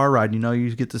one car ride.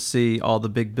 You get to see all the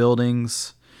big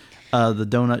buildings, the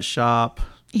donut shop.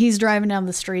 He's driving down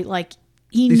the street like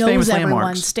he These knows famous everyone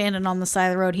landmarks. standing on the side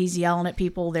of the road. He's yelling at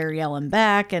people. They're yelling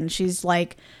back. And she's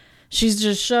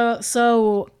just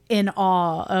so in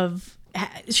awe of,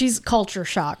 she's culture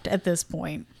shocked at this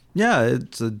point. Yeah,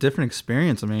 it's a different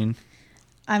experience. I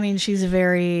mean, she's a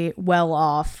very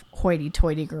well-off,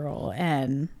 hoity-toity girl,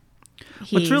 and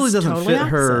which really doesn't totally fit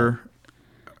opposite.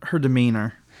 her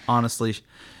demeanor, honestly.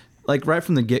 Like right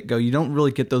from the get-go, you don't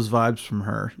really get those vibes from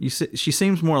her. She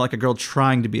seems more like a girl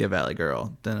trying to be a valley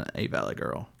girl than a valley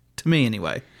girl, to me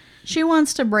anyway. She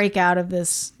wants to break out of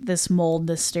this mold,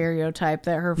 this stereotype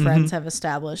that her friends have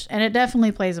established, and it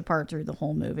definitely plays a part through the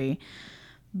whole movie.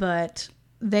 But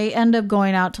they end up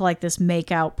going out to like this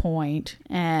make-out point,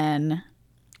 and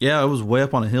Yeah, it was way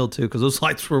up on a hill too, because those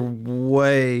lights were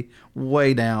way,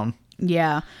 way down.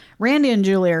 yeah, Randy and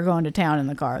Julie are going to town in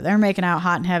the car. They're making out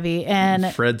hot and heavy,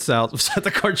 and Fred's out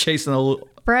the car chasing a little.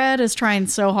 Fred is trying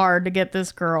so hard to get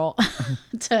this girl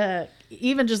to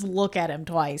even just look at him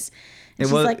twice. And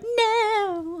she's like,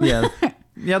 no. Yeah,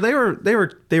 yeah, they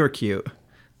were cute.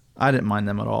 I didn't mind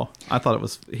them at all. I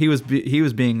thought he was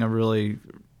being a really,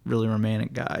 really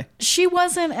romantic guy. She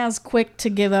wasn't as quick to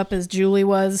give up as Julie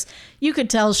was. You could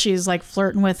tell she's like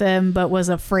flirting with him, but was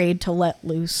afraid to let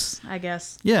loose, I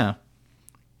guess. Yeah.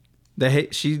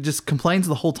 She just complains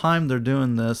the whole time they're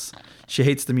doing this. She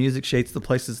hates the music. She hates the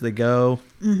places they go.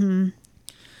 Mm-hmm.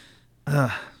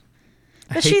 I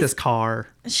hate this car.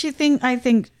 I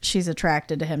think she's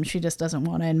attracted to him. She just doesn't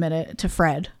want to admit it to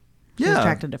Fred. She's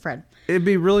attracted to Fred. It'd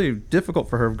be really difficult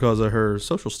for her because of her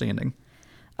social standing.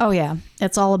 Oh, yeah.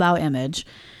 It's all about image.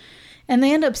 And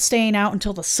they end up staying out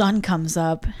until the sun comes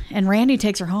up. And Randy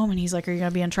takes her home and he's like, are you going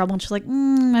to be in trouble? And she's like,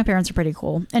 my parents are pretty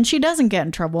cool. And she doesn't get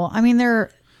in trouble. I mean,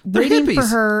 they're waiting hippies. for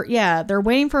her. Yeah, they're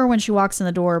waiting for her when she walks in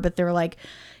the door. But they're like,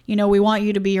 we want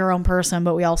you to be your own person,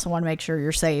 but we also want to make sure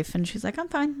you're safe. And she's like, I'm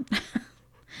fine.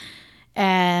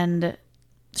 And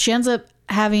she ends up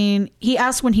he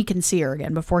asks when he can see her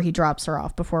again before he drops her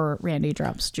off, before Randy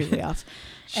drops Julie off.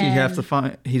 He'd have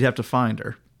to find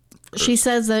her. She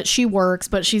says that she works,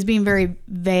 but she's being very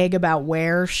vague about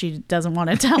where. She doesn't want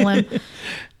to tell him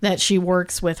that she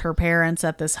works with her parents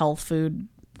at this health food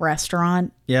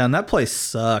restaurant. Yeah, and that place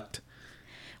sucked.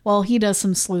 Well, he does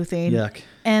some sleuthing. Yuck.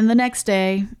 And the next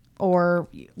day, or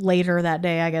later that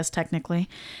day, I guess technically,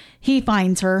 he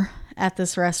finds her at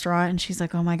this restaurant and she's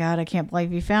like, oh my God, I can't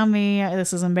believe you found me.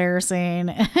 This is embarrassing.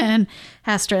 And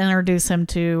has to introduce him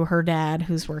to her dad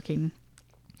who's working.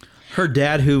 Her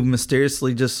dad, who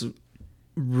mysteriously just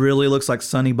really looks like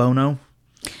Sonny Bono.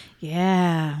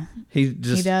 Yeah, He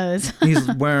does. He's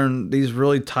wearing these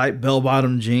really tight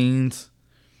bell-bottom jeans.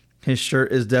 His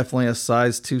shirt is definitely a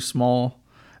size too small,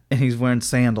 and he's wearing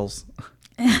sandals.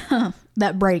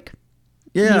 That break.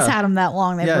 Yeah, He's had them that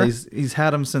long. he's had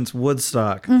them since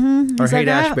Woodstock or Haight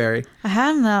Ashbury. I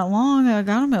had them that long. I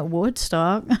got them at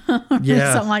Woodstock.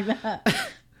 Yeah, Something like that.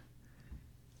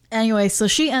 Anyway, so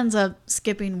she ends up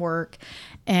skipping work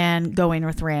and going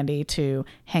with Randy to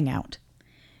hang out.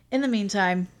 In the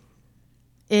meantime,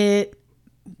 we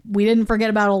didn't forget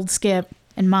about old Skip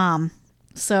and Mom.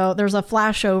 So there's a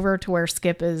flash over to where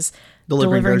Skip is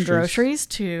delivering groceries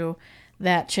to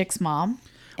that chick's mom.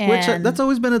 Which that's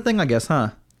always been a thing, I guess, huh?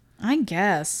 I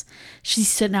guess. She's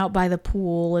sitting out by the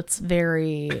pool. It's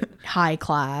very high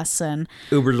class, and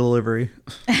Uber delivery.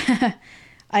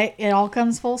 it all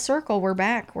comes full circle. We're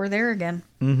back. We're there again.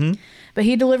 Mm-hmm. But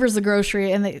he delivers the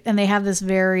grocery, and they have this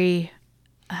very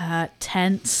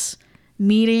tense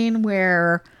meeting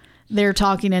where they're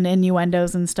talking in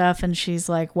innuendos and stuff. And she's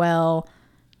like, "Well,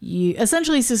 she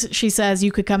says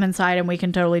you could come inside, and we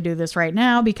can totally do this right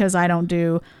now because I don't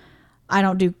do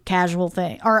casual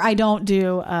thing, or I don't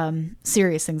do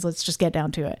serious things. Let's just get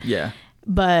down to it." Yeah.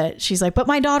 But she's like, but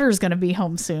my daughter's going to be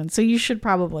home soon, so you should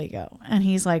probably go. And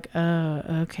he's like,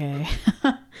 okay.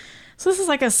 So this is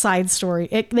like a side story.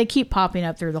 They keep popping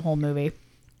up through the whole movie.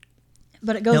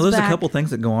 But it goes there's back. a couple things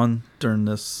that go on during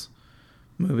this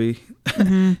movie.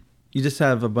 Mm-hmm. You just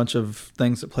have a bunch of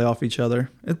things that play off each other.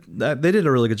 They did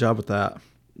a really good job with that.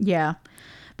 Yeah.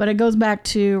 But it goes back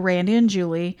to Randy and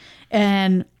Julie.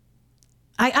 And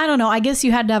I don't know. I guess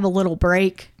you had to have a little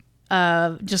break,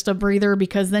 just a breather,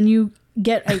 because then you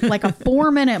get a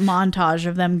 4-minute montage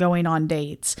of them going on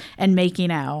dates and making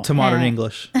out. To Modern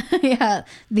English. Yeah.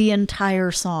 The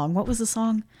entire song. What was the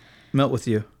song? Melt with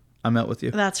you. I melt with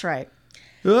you. That's right.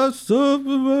 That's something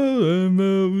I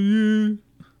melt with you.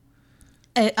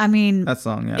 I mean, That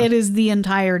song, yeah. It is the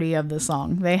entirety of the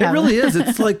song. It really is.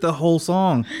 It's like the whole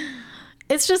song.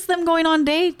 It's just them going on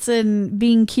dates and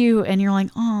being cute, and you're like,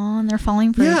 oh, and they're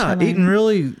falling for each other. Eating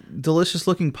really delicious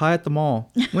looking pie at the mall.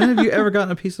 When have you ever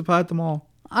gotten a piece of pie at the mall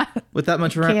with that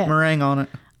much meringue on it?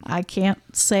 I can't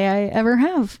say I ever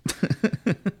have.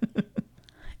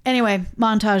 Anyway,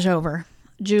 montage over.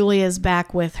 Julie is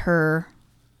back with her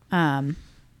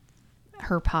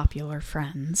popular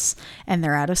friends, and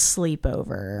they're at a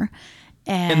sleepover.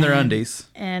 And, in their undies.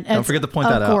 And don't forget to point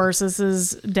that out. Of course, this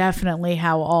is definitely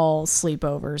how all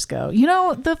sleepovers go. You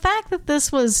know, the fact that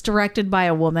this was directed by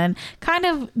a woman kind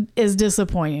of is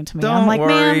disappointing to me. I'm like,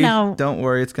 man, no. Don't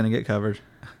worry, it's going to get covered.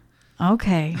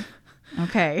 Okay.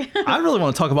 I really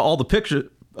want to talk about all the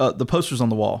the posters on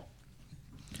the wall.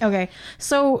 Okay.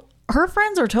 So her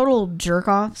friends are total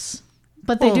jerk-offs,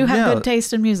 but they do have good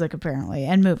taste in music, apparently,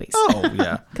 and movies. Oh,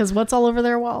 yeah. Because what's all over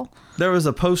their wall? There was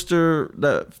a poster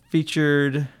that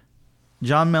featured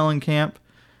John Mellencamp,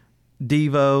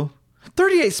 Devo,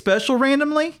 38 Special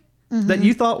randomly that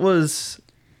you thought was...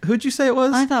 Who'd you say it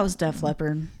was? I thought it was Def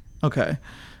Leppard. Okay.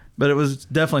 But it was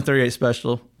definitely 38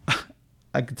 Special.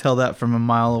 I could tell that from a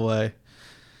mile away.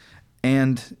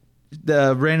 And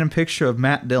the random picture of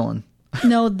Matt Dillon.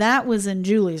 No, that was in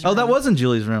Julie's room. Oh, that was in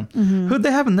Julie's room. Who'd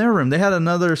they have in their room? They had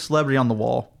another celebrity on the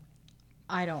wall.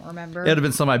 I don't remember. It would have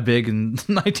been somebody big in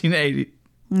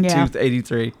 1982,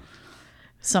 83.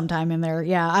 Sometime in there.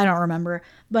 Yeah, I don't remember.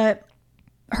 But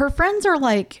her friends are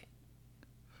like,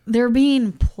 they're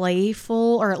being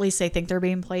playful, or at least they think they're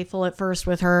being playful at first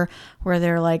with her, where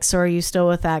they're like, so are you still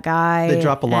with that guy? They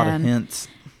drop a lot of hints.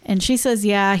 And she says,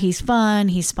 yeah, he's fun.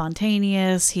 He's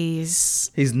spontaneous.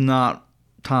 He's not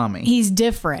Tommy. He's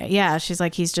different. Yeah, she's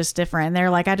like, he's just different. And they're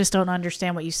like, I just don't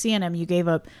understand what you see in him. You gave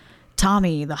up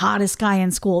Tommy, the hottest guy in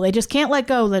school. They just can't let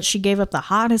go that she gave up the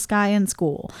hottest guy in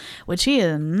school, which he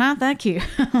is not that cute.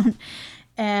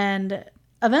 And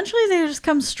eventually they just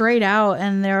come straight out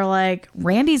and they're like,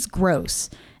 Randy's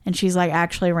gross. And she's like,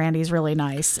 actually, Randy's really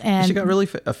nice. And she got really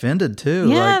offended too.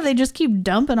 Yeah, they just keep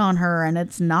dumping on her and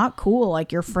it's not cool.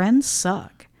 Like, your friends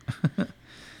suck. And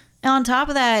on top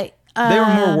of that, they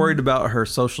were more worried about her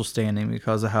social standing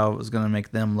because of how it was going to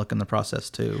make them look in the process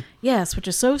too. Yes, which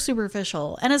is so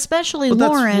superficial. And especially but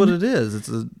Lauren. That's what it is.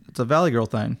 It's a Valley Girl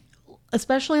thing.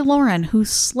 Especially Lauren, who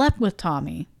slept with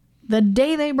Tommy the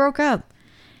day they broke up.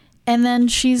 And then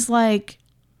she's like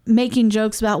making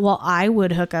jokes about, well, I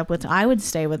would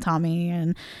stay with Tommy.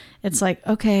 And it's like,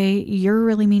 okay, you're a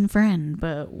really mean friend,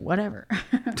 but whatever.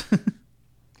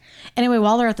 Anyway,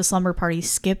 while they're at the slumber party,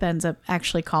 Skip ends up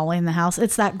actually calling the house.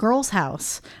 It's that girl's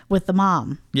house with the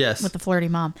mom. Yes. With the flirty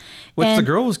mom. Which the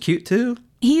girl was cute too.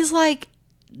 He's like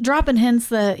dropping hints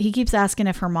that he keeps asking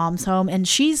if her mom's home, and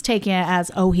she's taking it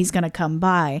as, oh, he's going to come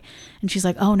by. And she's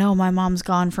like, oh no, my mom's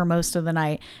gone for most of the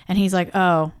night. And he's like,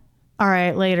 oh, all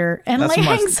right, later. And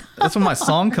that's when my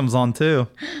song comes on too.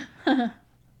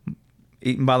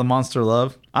 Eaten by the Monster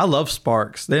Love. I love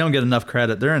Sparks. They don't get enough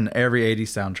credit. They're in every 80s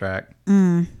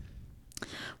soundtrack.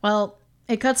 Well,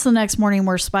 it cuts the next morning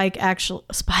where Skip. We're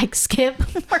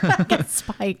not getting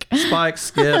Spike. Spike,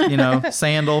 Skip,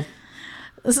 Sandal.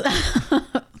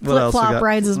 Flip-flop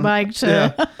rides his bike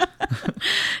to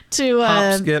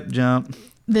hop, skip, jump.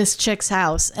 This chick's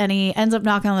house, and he ends up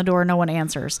knocking on the door. No one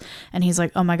answers, and he's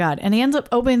like, oh my God. And he ends up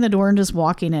opening the door and just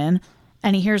walking in,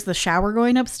 and he hears the shower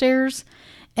going upstairs,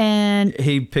 and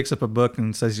he picks up a book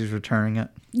and says he's returning it.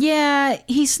 Yeah,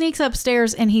 he sneaks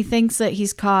upstairs and he thinks that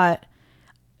he's caught.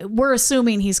 We're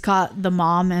assuming he's caught the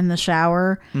mom in the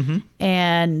shower,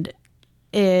 and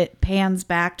it pans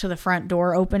back to the front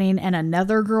door opening and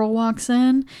another girl walks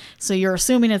in. So you're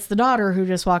assuming it's the daughter who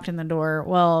just walked in the door.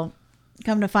 Well,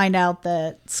 come to find out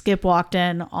that Skip walked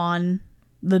in on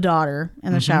the daughter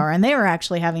in the shower, and they were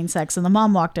actually having sex, and the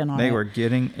mom walked in on it. They were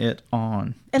getting it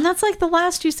on. And that's like the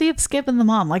last you see of Skip and the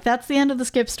mom. Like, that's the end of the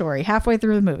Skip story halfway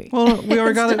through the movie. Well, we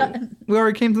already got it. We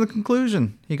already came to the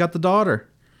conclusion. He got the daughter.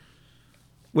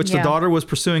 Which the daughter was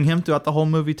pursuing him throughout the whole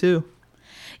movie, too.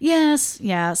 Yes.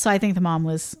 Yeah. So I think the mom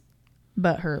was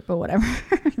butthurt, but whatever.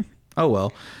 Oh,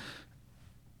 well.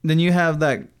 Then you have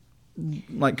that,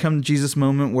 like, come to Jesus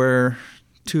moment where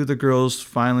two of the girls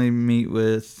finally meet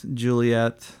with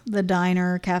Juliet. The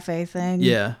diner cafe thing.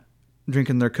 Yeah.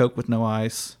 Drinking their Coke with no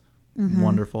ice.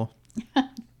 Wonderful.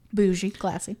 Bougie.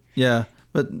 Classy. Yeah.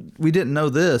 But we didn't know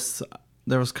this.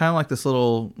 There was kind of like this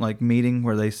little, like, meeting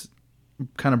where they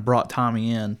kind of brought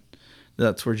Tommy in.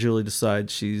 That's where Julie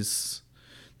decides she's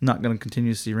not going to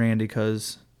continue to see Randy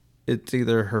because it's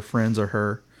either her friends or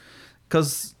her.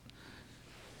 Because,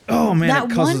 oh man,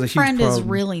 that it causes a huge problem. That one friend is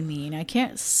really mean. I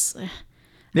can't.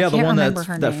 Yeah, the one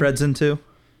that Fred's into.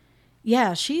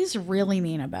 Yeah, she's really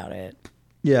mean about it.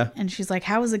 Yeah. And she's like,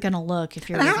 how is it going to look if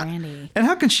you're with Randy? And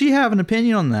how can she have an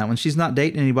opinion on that when she's not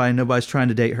dating anybody and nobody's trying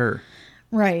to date her?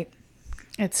 Right.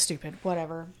 It's stupid.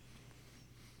 Whatever.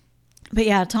 But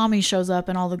yeah, Tommy shows up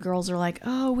and all the girls are like,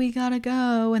 oh, we gotta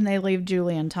go. And they leave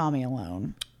Julie and Tommy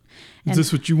alone. Is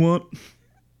this what you want?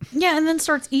 Yeah, and then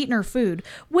starts eating her food.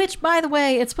 Which, by the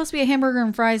way, it's supposed to be a hamburger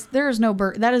and fries. There is no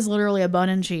that is literally a bun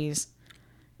and cheese.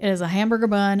 It is a hamburger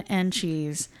bun and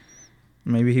cheese.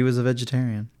 Maybe he was a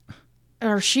vegetarian.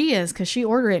 Or she is, because she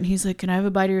ordered it and he's like, can I have a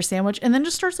bite of your sandwich? And then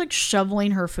just starts like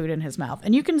shoveling her food in his mouth.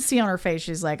 And you can see on her face,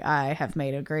 she's like, I have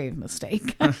made a grave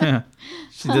mistake.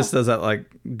 She just does that like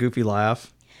goofy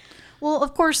laugh. Well,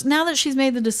 of course, now that she's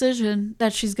made the decision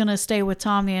that she's going to stay with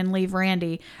Tommy and leave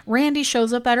Randy, Randy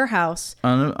shows up at her house.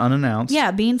 Unannounced. Yeah,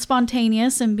 being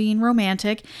spontaneous and being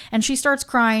romantic. And she starts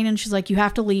crying and she's like, you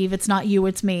have to leave. It's not you,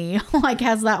 it's me. Like,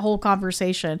 has that whole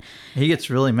conversation. He gets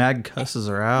really mad and cusses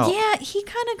her out. Yeah, he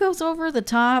kind of goes over the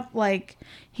top. Like,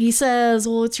 he says,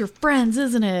 well, it's your friends,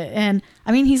 isn't it? And,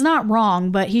 I mean, he's not wrong,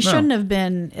 but he shouldn't have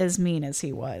been as mean as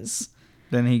he was.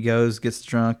 Then he gets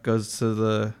drunk, goes to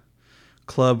the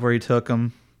club where he took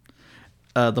him.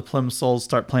 The Plum Souls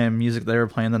start playing music they were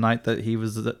playing the night that he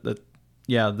was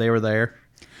they were there.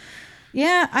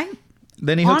 Yeah,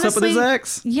 Then he hooks up with his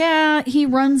ex. Yeah, he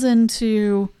runs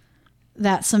into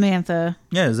that Samantha.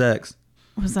 Yeah, his ex.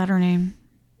 Was that her name?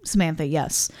 Samantha,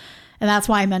 yes. And that's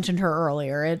why I mentioned her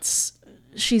earlier.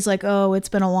 She's like, oh, it's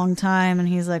been a long time. And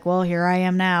he's like, well, here I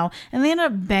am now. And they end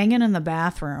up banging in the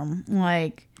bathroom.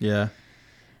 Like, yeah.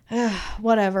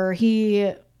 Whatever.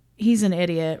 He's an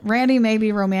idiot. Randy may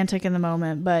be romantic in the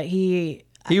moment, but he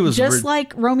was just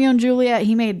like Romeo and Juliet.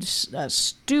 He made a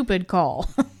stupid call.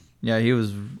 Yeah, he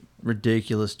was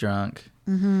ridiculous drunk.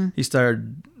 Mm-hmm. He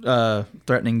started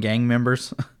threatening gang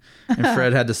members, and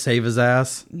Fred had to save his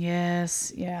ass.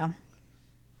 Yes, yeah.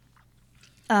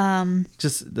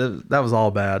 That was all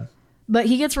bad. But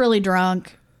he gets really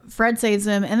drunk. Fred saves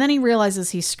him, and then he realizes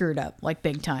he's screwed up, like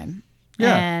big time.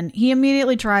 Yeah. And he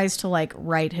immediately tries to like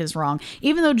right his wrong,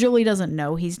 even though Julie doesn't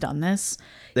know he's done this.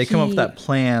 They come up with that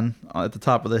plan at the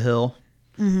top of the hill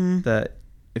that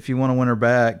if you want to win her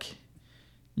back,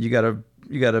 you gotta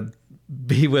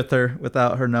be with her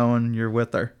without her knowing you're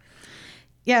with her.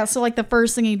 Yeah, so like the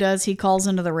first thing he does, he calls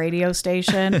into the radio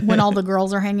station when all the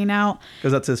girls are hanging out.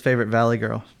 Because that's his favorite Valley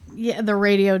girl. Yeah, the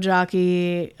radio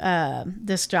jockey,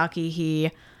 disc jockey, he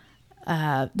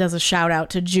does a shout out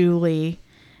to Julie.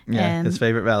 Yeah, and, his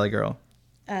favorite Valley girl.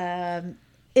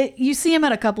 You see him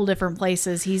at a couple different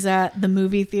places. He's at the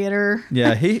movie theater.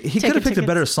 Yeah, he could have picked a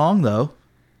better song, though.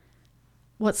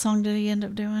 What song did he end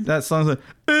up doing? That song's like...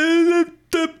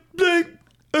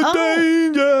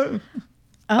 Danger.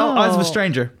 Eyes of a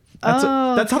Stranger. That's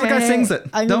how the guy sings it.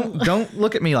 Don't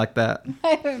look at me like that.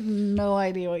 I have no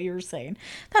idea what you were saying.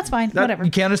 That's fine. Whatever.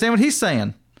 You can't understand what he's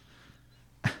saying.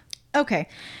 Okay.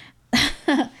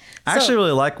 I actually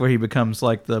really like where he becomes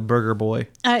like the burger boy.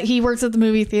 He works at the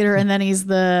movie theater, and then he's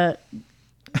the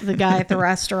guy at the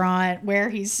restaurant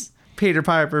where he's... Peter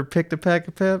Piper picked a peck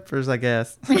of peppers, I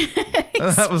guess. He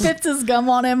spits his gum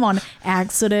on him on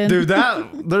accident. Dude,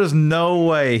 there's no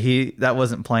way that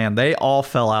wasn't planned. They all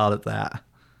fell out at that.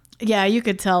 Yeah, you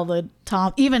could tell that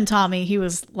even Tommy, he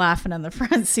was laughing in the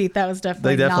front seat. That was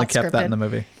definitely not kept scripted. that in the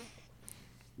movie.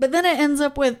 But then it ends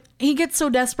up with, he gets so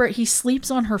desperate, he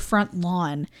sleeps on her front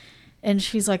lawn. And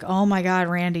she's like, oh my God,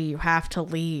 Randy, you have to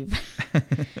leave.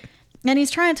 And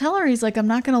he's trying to tell her, he's like, I'm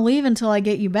not going to leave until I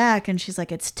get you back. And she's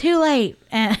like, it's too late.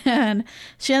 And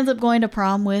she ends up going to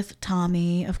prom with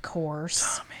Tommy, of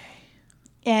course.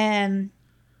 And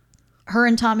her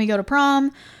and Tommy go to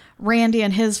prom. Randy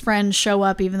and his friends show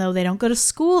up, even though they don't go to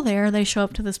school there. They show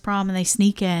up to this prom and they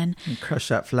sneak in. And crush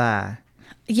that fly.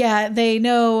 Yeah, they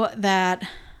know that...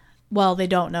 Well, they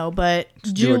don't know, but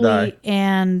Julie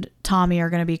and Tommy are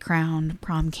going to be crowned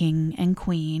prom king and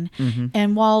queen. Mm-hmm.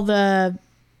 And while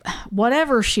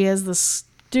whatever she is, the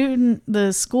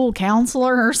school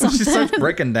counselor or something. She starts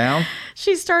breaking down.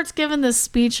 She starts giving this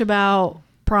speech about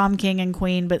prom king and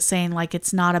queen, but saying like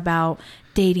it's not about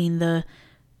dating the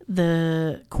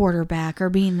quarterback or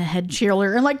being the head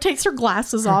cheerleader, and like takes her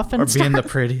glasses off and being the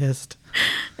prettiest.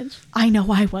 I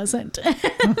know I wasn't.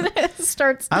 I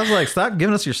was like, stop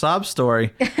giving us your sob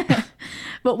story.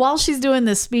 But while she's doing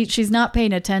this speech, she's not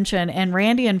paying attention, and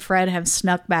Randy and Fred have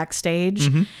snuck backstage,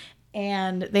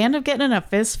 and they end up getting in a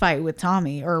fist fight with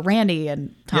Tommy, or Randy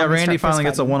and Tommy. Yeah, Randy finally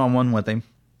gets a one-on-one with him.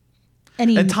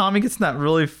 And Tommy gets in that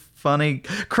really funny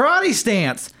karate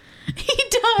stance. He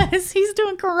does. He's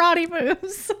doing karate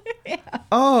moves. Yeah.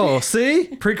 Oh,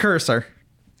 see? Precursor.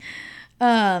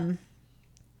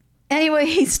 Anyway,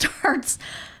 he starts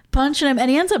punching him, and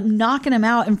he ends up knocking him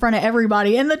out in front of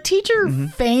everybody. And the teacher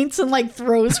faints and like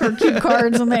throws her cue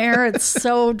cards in the air. It's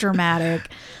so dramatic.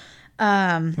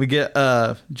 We get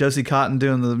Josie Cotton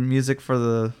doing the music for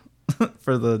the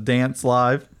for the dance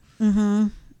live.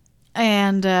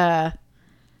 And I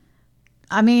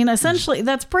mean, essentially,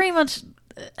 that's pretty much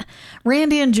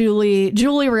Randy and Julie.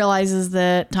 Julie realizes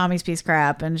that Tommy's piece of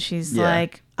crap, and she's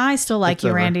like, I still like It's you,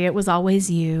 over. Randy. It was always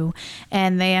you.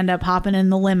 And they end up hopping in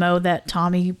the limo that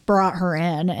Tommy brought her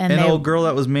in. And An they, old girl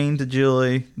that was mean to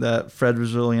Julie that Fred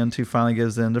was really into finally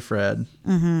gives in to Fred.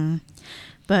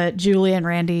 But Julie and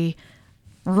Randy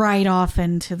ride off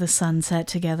into the sunset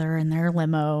together in their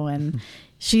limo, and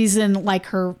she's in like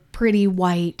her pretty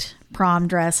white prom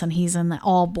dress, and he's in the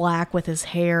all black with his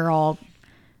hair all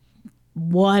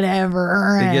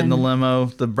whatever. They get in the and- limo.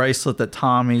 The bracelet that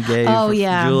Tommy gave Oh,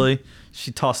 yeah. Julie,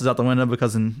 she tosses out the window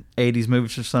because in 80s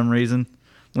movies for some reason,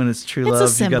 when it's true It's a love,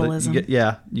 symbolism.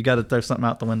 you got to throw something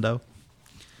out the window.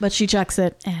 But she chucks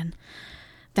it, and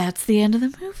that's the end of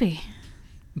the movie.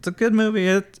 It's a good movie.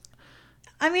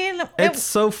 I mean, It's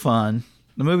so fun.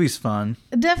 The movie's fun.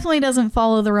 it definitely doesn't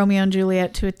follow the Romeo and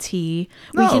Juliet to a T.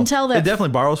 We can tell it that definitely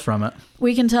borrows from it.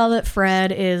 we can tell that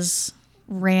Fred is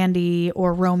Randy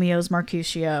or Romeo's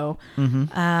Mercutio.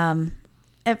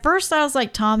 At first, I was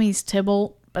like Tommy's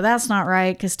Tybalt, but that's not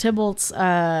right because Tybalt's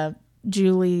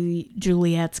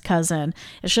Juliet's cousin.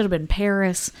 It should have been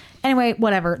Paris. Anyway,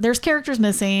 whatever. There's characters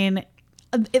missing.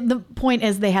 The point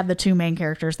is, they had the two main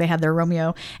characters. They had their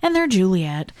Romeo and their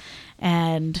Juliet,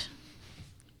 and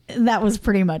that was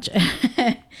pretty much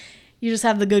it. You just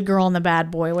have the good girl and the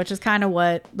bad boy, which is kind of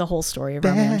what the whole story of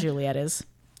Romeo and Juliet is.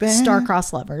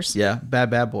 Star-crossed lovers. Yeah,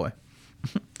 bad boy.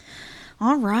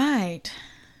 All right.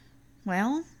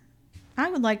 Well, I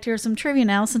would like to hear some trivia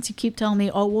now since you keep telling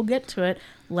me, oh, we'll get to it.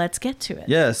 Let's get to it.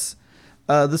 Yes.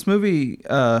 This movie,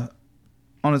 on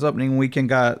its opening weekend,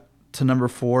 got to number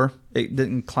 4. It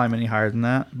didn't climb any higher than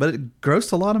that, but it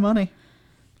grossed a lot of money.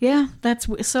 Yeah, that's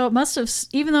so it must have,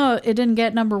 even though it didn't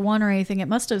get number 1 or anything, it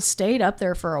must have stayed up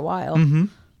there for a while.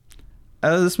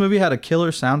 This movie had a killer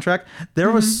soundtrack.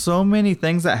 There was so many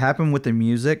things that happened with the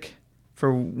music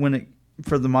for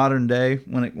the modern day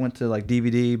when it went to like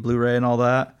DVD, Blu-ray, and all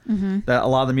that. That a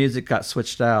lot of the music got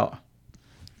switched out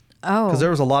Oh, because there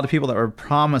was a lot of people that were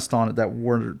promised on it that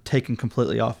were taken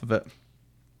completely off of it.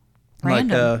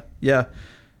 Random. Like,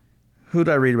 who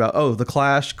did I read about? Oh, The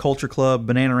Clash, Culture Club,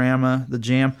 Bananarama, The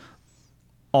Jam,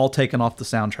 all taken off the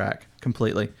soundtrack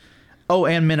completely. Oh,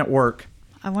 and Men at Work.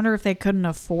 I wonder if they couldn't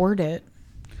afford it.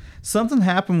 Something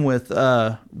happened with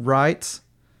rights,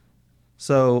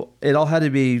 so it all had to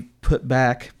be put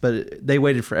back, but they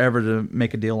waited forever to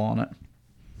make a deal on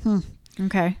it.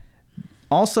 Okay.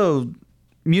 Also,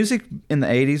 music in the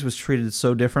 80s was treated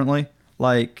so differently.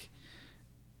 Like,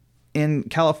 in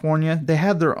California, they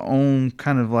had their own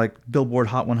kind of like Billboard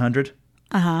Hot 100.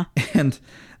 Uh-huh. And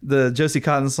the Josie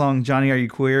Cotton song, Johnny Are You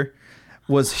Queer,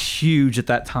 was huge at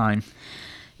that time.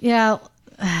 Yeah.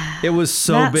 It was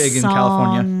so that big in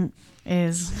California. song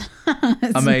is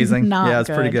it's Amazing. not Yeah, it's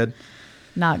pretty good.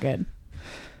 Not good.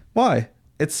 Why?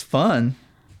 It's fun.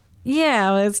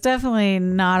 Yeah, it's definitely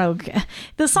not okay.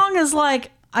 The song is like,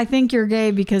 I think you're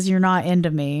gay because you're not into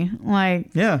me. Like,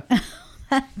 Yeah.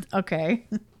 okay.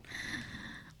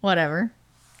 Whatever.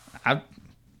 I'm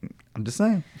just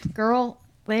saying. Girl,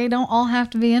 they don't all have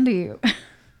to be into you.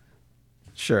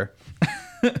 Sure.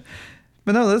 But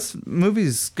no, this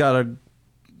movie's got an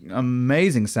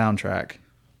amazing soundtrack.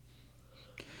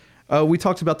 We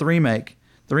talked about the remake.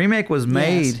 The remake was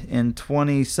made Yes. in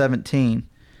 2017.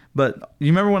 But you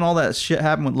remember when all that shit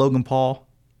happened with Logan Paul?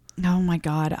 Oh my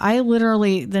God. I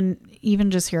literally, then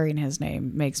even just hearing his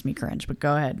name makes me cringe, but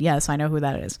go ahead. Yes, I know who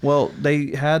that is. Well, they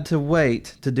had to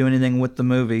wait to do anything with the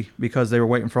movie because they were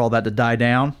waiting for all that to die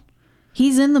down.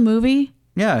 He's in the movie?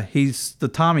 Yeah, he's the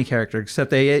Tommy character,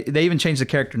 except they even changed the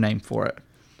character name for it.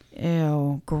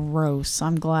 Ew, gross.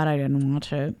 I'm glad I didn't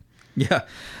watch it. Yeah,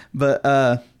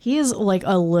 but He is like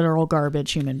a literal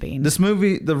garbage human being. this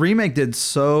movie, the remake did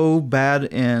so bad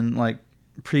in like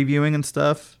previewing and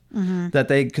stuff that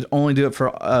they could only do it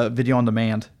for video on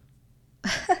demand.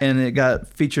 And it got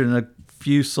featured in a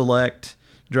few select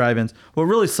drive-ins. What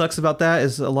really sucks about that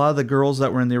is a lot of the girls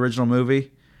that were in the original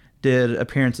movie did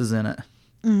appearances in it.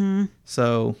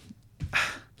 So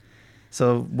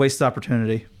wasted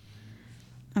opportunity.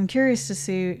 I'm curious to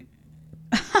see.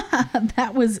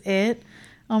 That was it.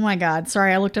 Oh my God.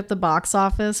 Sorry, I looked at the box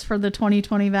office for the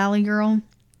 2020 Valley Girl.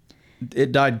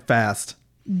 It died fast.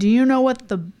 Do you know what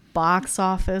the box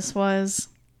office was?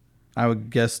 I would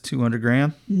guess 200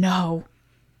 grand. No.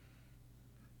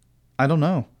 I don't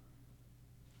know.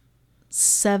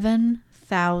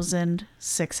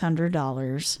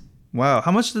 $3,600. Wow.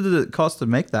 How much did it cost to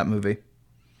make that movie?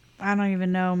 I don't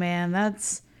even know, man.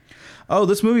 That's... Oh,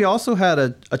 this movie also had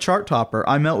a chart topper.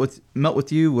 I Melt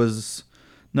With You was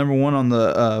number 1 on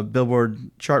the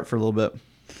Billboard chart for a little bit.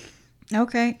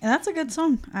 Okay. That's a good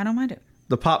song. I don't mind it.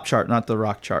 The pop chart, not the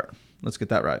rock chart. Let's get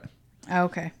that right.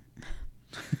 Okay.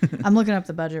 I'm looking up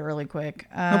the budget really quick.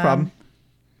 No problem.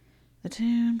 The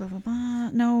tune, blah, blah, blah.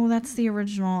 No, that's the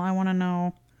original. I want to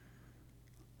know.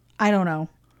 I don't know.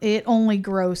 It only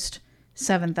grossed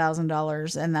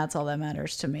 $7,000, and that's all that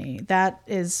matters to me. That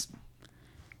is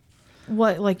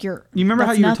what, like, You remember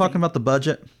how you were talking about the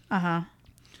budget? Uh-huh.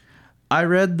 I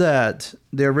read that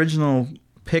the original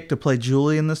pick to play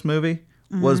Julie in this movie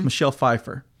was Michelle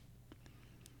Pfeiffer.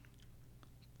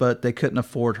 But they couldn't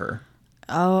afford her.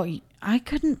 Oh, I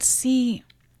couldn't see.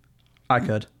 I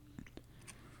could.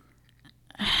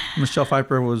 Michelle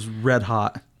Pfeiffer was red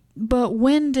hot. But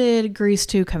when did Grease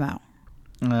 2 come out?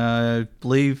 I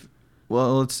believe,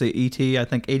 well, let's see, E.T., I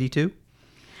think 82.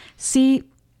 See,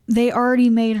 they already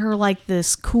made her like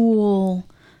this cool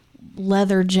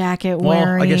leather jacket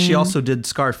wearing. Well, I guess she also did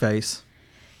Scarface.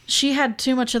 She had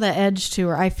too much of the edge to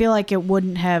her. I feel like it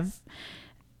wouldn't have...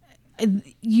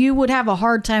 You would have a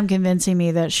hard time convincing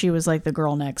me that she was like the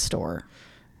girl next door.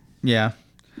 Yeah.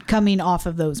 Coming off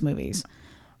of those movies.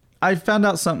 I found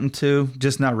out something too,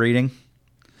 just not reading.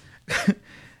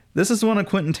 This is one of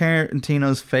Quentin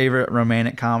Tarantino's favorite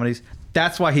romantic comedies.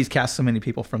 That's why he's cast so many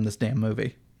people from this damn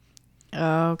movie.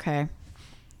 Okay.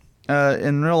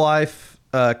 In real life,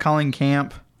 Colleen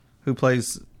Camp, who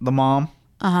plays the mom,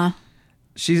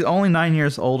 she's only 9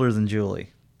 years older than Julie.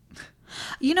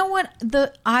 You know what?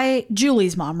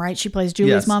 Julie's mom, right? She plays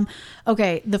Julie's mom.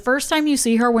 Okay, the first time you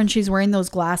see her when she's wearing those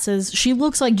glasses, she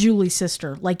looks like Julie's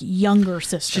sister, like younger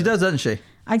sister. She does, doesn't she?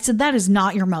 I said, that is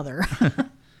not your mother.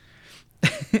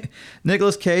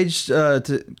 Nicolas Cage,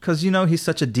 because he's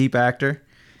such a deep actor.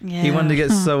 Yeah. He wanted to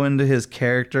get so into his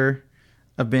character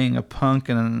of being a punk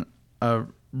and a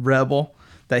rebel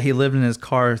that he lived in his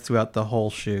car throughout the whole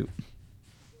shoot.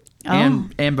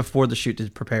 And before the shoot to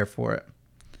prepare for it.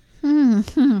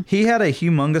 He had a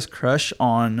humongous crush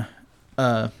on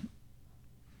what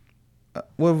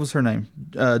was her name?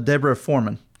 Deborah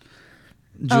Foreman.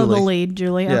 Julie. Oh, the lead,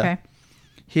 Julie. Yeah. Okay.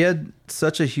 He had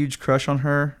such a huge crush on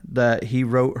her that he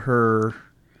wrote her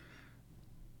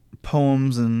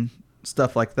poems and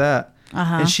stuff like that.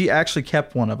 And she actually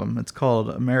kept one of them. It's called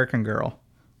American Girl.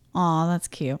 Aw, that's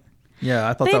cute. Yeah,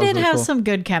 I thought they that was did really have cool. some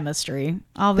good chemistry.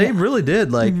 They really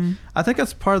did. Like, I think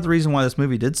that's part of the reason why this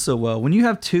movie did so well. When you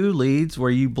have two leads where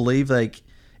you believe like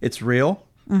it's real,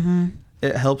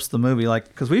 it helps the movie. Like,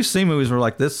 because we've seen movies where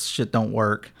like this shit don't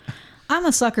work. I'm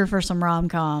a sucker for some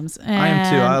rom-coms. I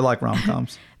am too. I like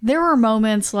rom-coms. There were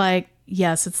moments like,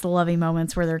 yes, it's the loving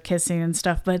moments where they're kissing and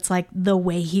stuff, but it's like the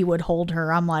way he would hold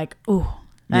her. I'm like, ooh,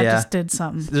 that just did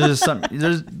something.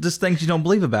 There's just things you don't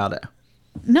believe about it.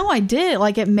 No, I did.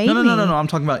 Like, it made me. No. I'm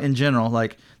talking about in general.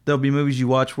 Like, there'll be movies you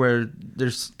watch where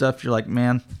there's stuff you're like,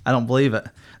 man, I don't believe it.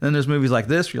 And then there's movies like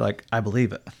this where you're like, I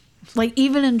believe it. Like,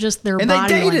 even in just their and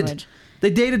body they dated. language.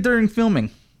 They dated during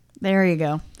filming. There you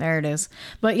go. There it is.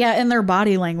 But yeah, in their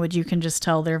body language, you can just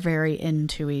tell they're very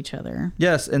into each other.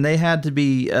 Yes, and they had to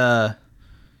be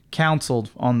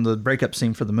counseled on the breakup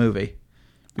scene for the movie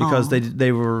because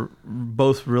they were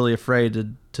both really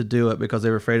afraid to do it because they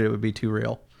were afraid it would be too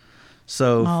real.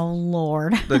 So, oh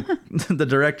Lord, the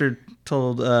director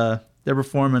told Deborah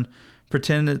Foreman,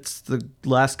 pretend it's the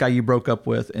last guy you broke up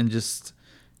with, and just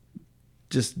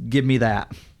give me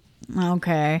that.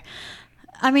 Okay,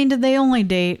 I mean, did they only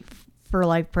date for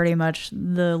like pretty much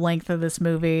the length of this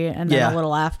movie, and then a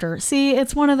little after? See,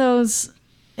 it's one of those.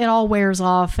 It all wears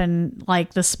off, and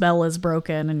like the spell is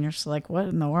broken, and you're just like, what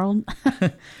in the world?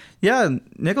 Yeah,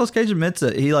 Nicolas Cage admits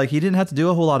it. He didn't have to do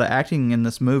a whole lot of acting in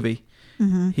this movie.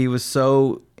 He was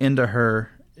so into her,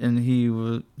 and he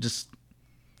was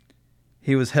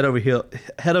head over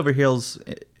heels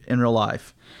in real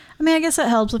life. I mean, I guess it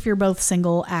helps if you're both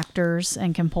single actors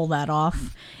and can pull that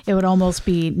off. It would almost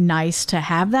be nice to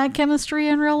have that chemistry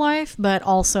in real life, but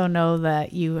also know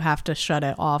that you have to shut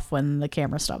it off when the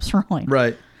camera stops rolling.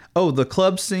 Right. Oh, the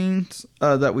club scenes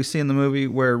that we see in the movie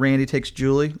where Randy takes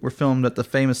Julie were filmed at the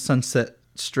famous Sunset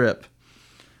Strip.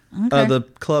 Okay. The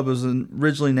club was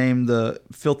originally named the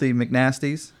Filthy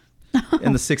McNasties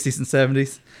in the 60s and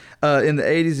 70s. In the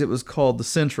 80s, it was called the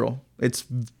Central. It's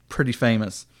pretty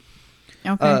famous.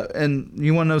 Okay. And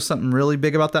you want to know something really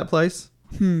big about that place?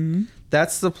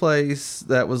 That's the place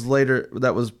that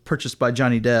was purchased by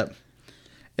Johnny Depp.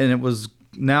 And it was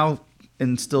now,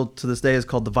 and still to this day, is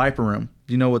called the Viper Room.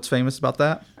 Do you know what's famous about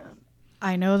that?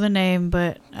 I know the name,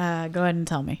 but go ahead and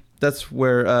tell me. That's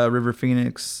where River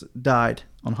Phoenix died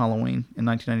on Halloween in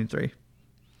 1993.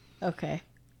 Okay.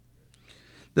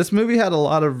 This movie had a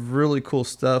lot of really cool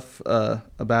stuff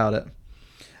about it.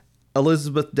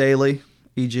 Elizabeth Daily,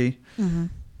 E.G.,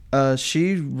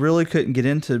 she really couldn't get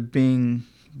into being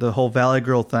the whole Valley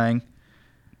Girl thing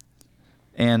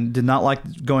and did not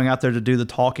like going out there to do the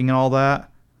talking and all that.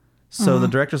 So the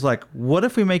director's like, what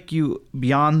if we make you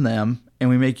beyond them and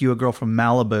we make you a girl from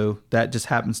Malibu that just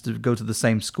happens to go to the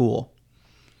same school?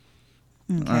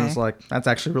 Okay. I was like, that's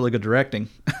actually really good directing.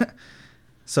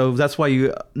 So that's why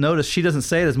you notice she doesn't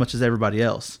say it as much as everybody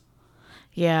else.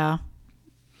 Yeah.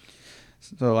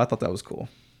 So I thought that was cool.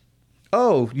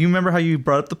 Oh, you remember how you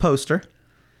brought up the poster?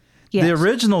 Yes. The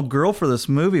original girl for this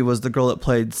movie was the girl that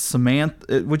played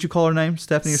Samantha. Would you call her name?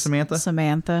 Stephanie or Samantha?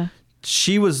 Samantha.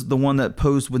 She was the one that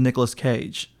posed with Nicolas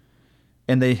Cage.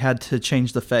 And they had to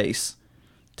change the face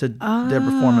to Deborah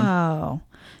Foreman. Oh.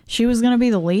 She was going to be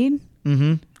the lead?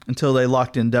 Mm-hmm. Until they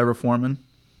locked in Deborah Foreman.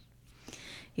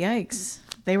 Yikes.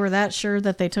 They were that sure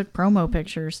that they took promo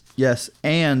pictures. Yes.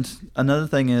 And another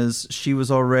thing is she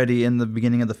was already in the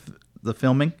beginning of the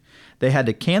filming. They had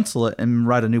to cancel it and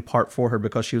write a new part for her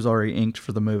because she was already inked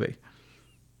for the movie.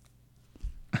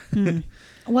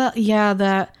 Well, yeah,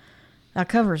 that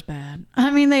cover's bad. I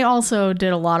mean, they also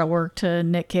did a lot of work to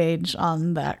Nick Cage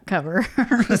on that cover.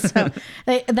 So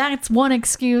that's one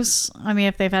excuse. I mean,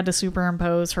 if they've had to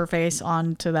superimpose her face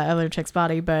onto that other chick's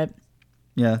body, but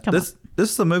yeah, this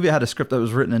is a movie that had a script that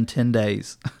was written in 10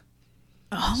 days.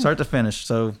 Start to finish.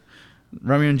 So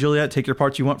Romeo and Juliet, take your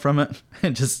parts you want from it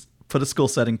and just put a school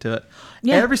setting to it.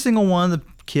 Yeah. Every single one of the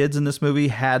kids in this movie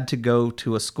had to go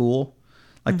to a school,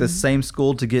 like the same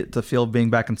school, to get the feel of being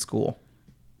back in school.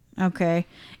 Okay.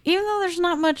 Even though there's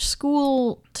not much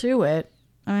school to it.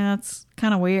 I mean, that's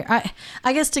kind of weird.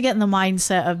 I guess to get in the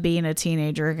mindset of being a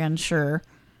teenager again, sure.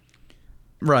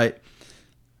 Right.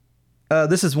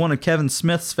 This is one of Kevin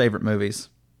Smith's favorite movies.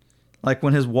 Like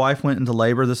when his wife went into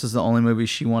labor, this is the only movie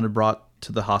she wanted brought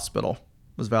to the hospital,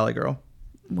 was Valley Girl.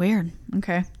 Weird.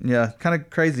 Okay. Yeah, kind of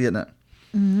crazy, isn't it?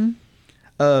 Mm-hmm.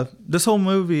 This whole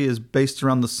movie is based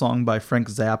around the song by Frank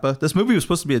Zappa. This movie was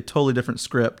supposed to be a totally different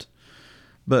script,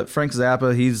 but Frank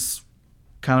Zappa, he's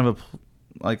kind of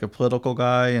a political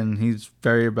guy, and he's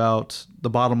very about the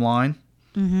bottom line,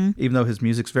 even though his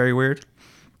music's very weird.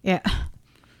 Yeah.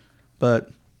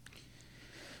 But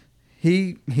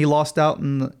he lost out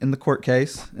in the court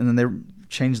case, and then they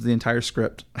changed the entire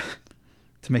script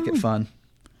to make it fun.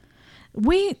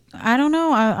 I don't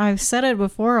know. I've said it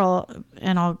before,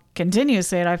 and I'll continue to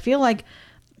say it. I feel like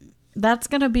that's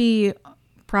going to be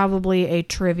probably a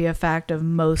trivia fact of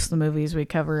most of the movies we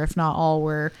cover, if not all,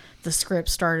 where the script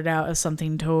started out as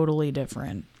something totally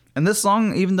different. And this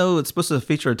song, even though it's supposed to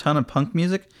feature a ton of punk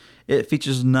music, it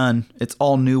features none. It's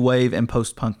all new wave and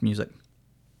post-punk music.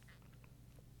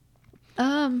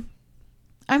 I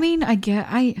mean, I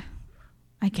guess.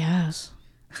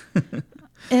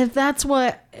 If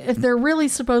they're really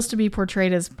supposed to be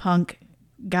portrayed as punk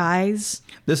guys.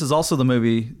 This is also the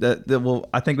movie that will,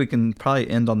 I think we can probably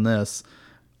end on this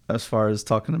as far as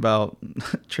talking about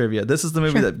trivia. This is the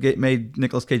movie that made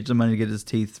Nicolas Cage the money to get his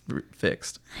teeth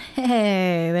fixed.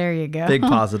 Hey, there you go. Big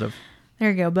positive.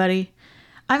 There you go, buddy.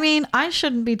 I mean, I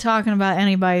shouldn't be talking about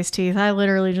anybody's teeth. I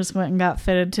literally just went and got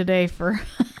fitted today for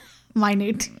my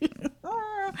new teeth.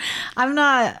 I'm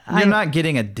not. You're not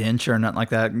getting a denture or nothing like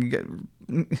that.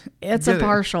 It's a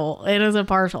partial. It is a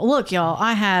partial. Look, y'all.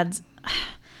 I had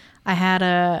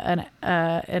an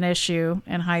issue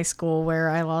in high school where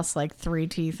I lost like 3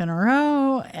 teeth in a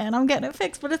row, and I'm getting it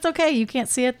fixed. But it's okay. You can't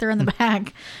see it. They're in the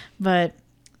back. But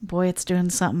boy, it's doing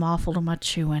something awful to my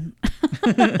chewing.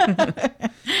 But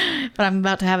I'm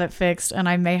about to have it fixed, and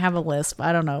I may have a lisp.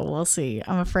 I don't know. We'll see.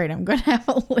 I'm afraid I'm going to have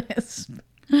a lisp.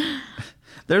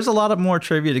 There's a lot of more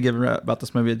trivia to give about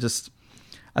this movie.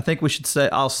 I think we should say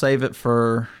I'll save it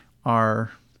for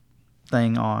our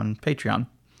thing on Patreon.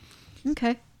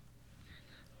 Okay.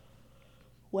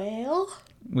 Well,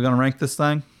 we're gonna rank this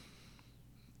thing.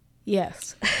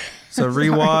 Yes. So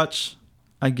rewatch,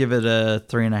 I give it a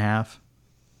 3.5.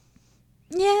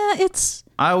 Yeah,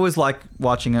 I always like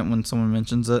watching it when someone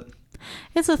mentions it.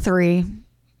 It's a 3.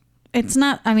 It's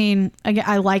not. I mean,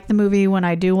 I like the movie when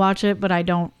I do watch it, but I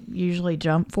don't usually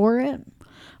jump for it.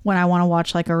 When I want to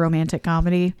watch like a romantic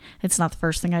comedy, it's not the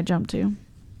first thing I jump to.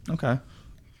 Okay.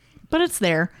 But it's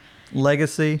there.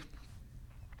 Legacy.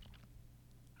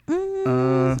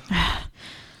 This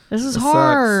is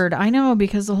hard. Sucks. I know,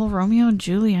 because the whole Romeo and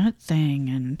Juliet thing,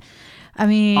 and I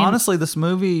mean, honestly, this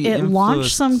movie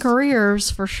launched some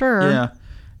careers for sure. Yeah.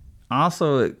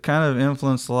 Also, it kind of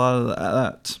influenced a lot of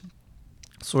that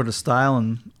sort of style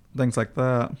and things like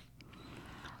that.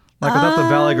 Like without the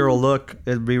Valley Girl look,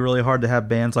 it'd be really hard to have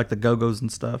bands like the Go-Go's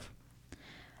and stuff.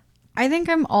 I think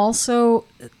I'm also...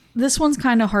 This one's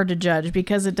kind of hard to judge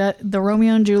because the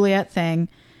Romeo and Juliet thing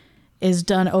is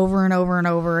done over and over and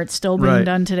over. It's still being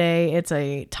done today. It's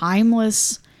a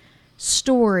timeless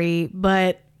story,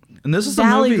 but and this is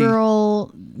Valley a movie.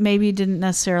 Girl maybe didn't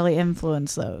necessarily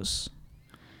influence those.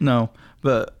 No,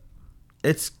 but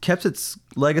it's kept its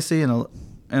legacy in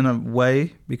a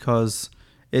way because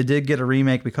it did get a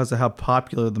remake because of how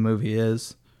popular the movie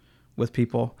is with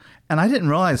people. And I didn't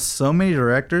realize so many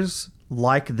directors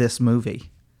like this movie.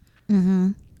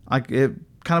 Mm-hmm. Like it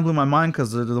kind of blew my mind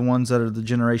because they're the ones that are the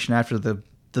generation after the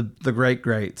great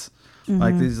greats. Mm-hmm.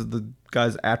 Like these are the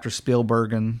guys after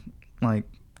Spielberg and like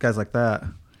guys like that.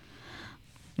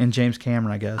 And James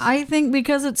Cameron, I guess. I think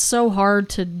because it's so hard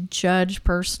to judge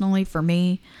personally for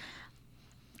me,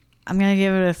 I'm going to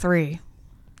give it a 3.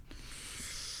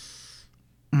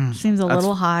 Seems a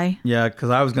little high. Yeah, because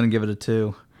I was going to give it a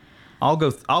 2. I'll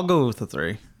go with a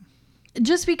 3.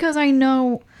 Just because I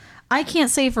know... I can't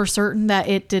say for certain that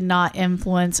it did not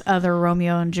influence other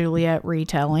Romeo and Juliet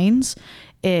retellings.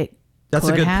 That's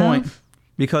a good point.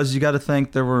 Because you got to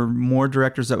think there were more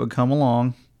directors that would come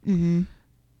along. Mm-hmm.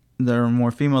 There were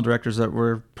more female directors that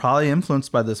were probably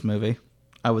influenced by this movie,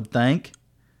 I would think.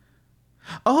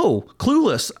 Oh,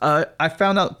 Clueless. I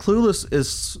found out Clueless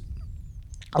is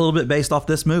a little bit based off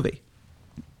this movie.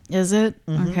 Is it?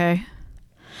 Mm-hmm. Okay.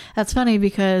 That's funny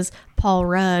because Paul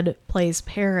Rudd plays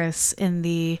Paris in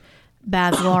the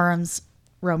Baz Luhrmann's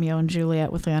Romeo and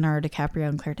Juliet with Leonardo DiCaprio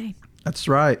and Claire Danes. That's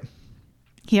right.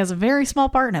 He has a very small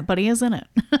part in it, but he is in it.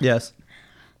 Yes.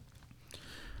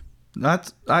 I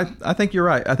think you're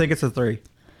right. I think it's a 3.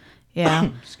 Yeah.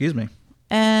 Excuse me.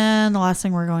 And the last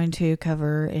thing we're going to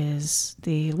cover is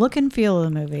the look and feel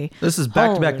of the movie. This is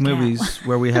back-to-back movies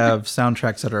where we have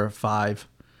soundtracks that are 5.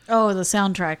 Oh, the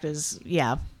soundtrack is,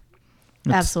 yeah.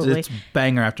 Absolutely. It's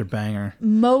banger after banger.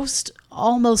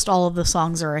 Almost all of the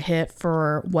songs are a hit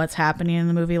for what's happening in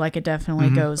the movie. Like it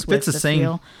definitely goes with the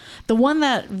feel. The one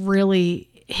that really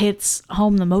hits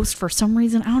home the most for some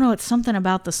reason, I don't know, it's something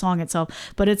about the song itself,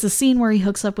 but it's a scene where he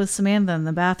hooks up with Samantha in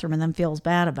the bathroom and then feels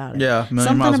bad about it. Yeah,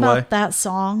 something about that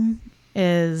song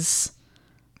is...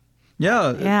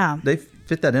 Yeah. They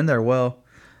fit that in there well.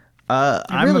 It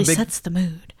really sets the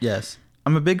mood. Yes.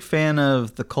 I'm a big fan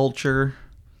of the culture,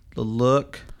 the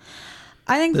look,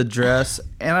 I think the dress,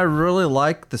 and I really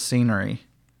like the scenery.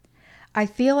 I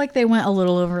feel like they went a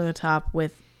little over the top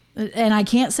with, and I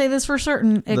can't say this for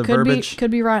certain. It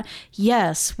could be right.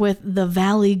 Yes, with the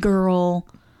Valley Girl,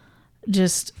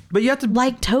 but you have to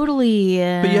totally.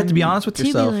 But you have to be honest with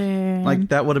yourself. Like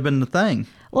that would have been the thing.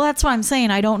 Well, that's what I'm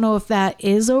saying. I don't know if that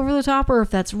is over the top or if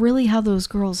that's really how those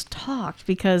girls talked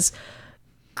because.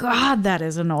 God, that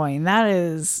is annoying. That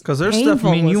is because there's stuff.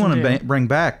 I mean, you want to bring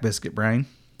back Biscuit Brain.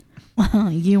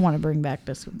 You want to bring back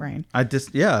Biscuit Brain.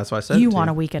 That's why I said. You want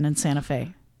a weekend in Santa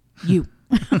Fe. You.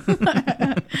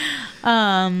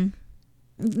 I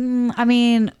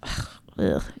mean,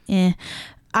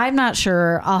 I'm not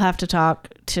sure. I'll have to talk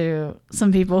to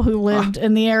some people who lived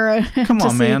in the era. Come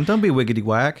on, man! Don't be wiggity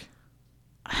whack.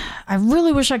 I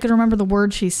really wish I could remember the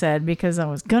word she said because I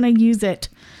was gonna use it.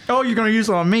 Oh, you're gonna use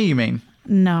it on me? You mean?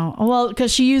 No. Well,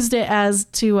 because she used it as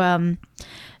to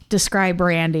describe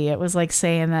Randy. It was like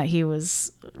saying that he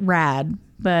was rad,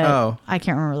 but I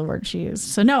can't remember the word she used.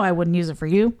 So no, I wouldn't use it for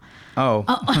you. Oh.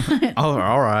 Oh,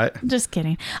 all right. Just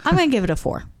kidding. I'm going to give it a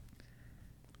 4.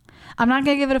 I'm not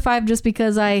going to give it a 5 just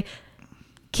because I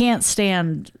can't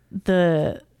stand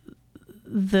the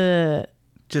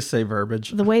just say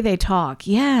verbiage. The way they talk.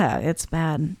 Yeah, it's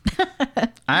bad.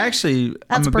 I'm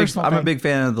a big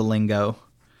fan of the lingo.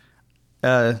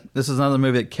 This is another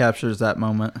movie that captures that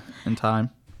moment in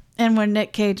time. And when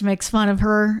Nick Cage makes fun of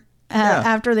her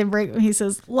after they break, he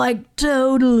says, like,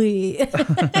 totally.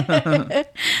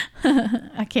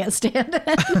 I can't stand it.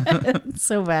 It's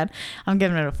so bad. I'm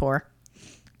giving it a 4.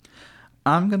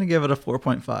 I'm going to give it a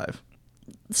 4.5.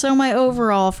 So my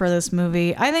overall for this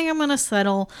movie, I think I'm going to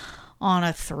settle on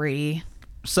a 3.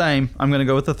 Same. I'm going to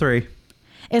go with a 3.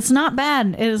 It's not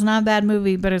bad. It is not a bad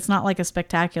movie, but it's not like a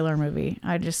spectacular movie.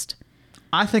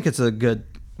 I think it's a good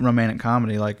romantic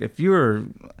comedy. Like this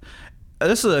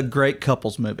is a great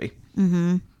couples movie.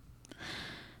 Mm-hmm.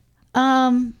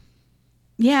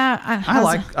 Yeah.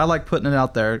 I like putting it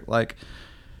out there. Like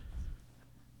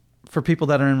for people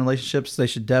that are in relationships, they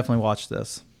should definitely watch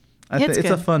this. It's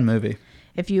a fun movie.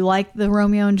 If you like the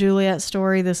Romeo and Juliet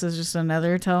story, this is just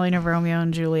another telling of Romeo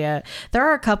and Juliet. There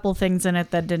are a couple things in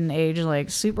it that didn't age like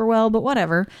super well, but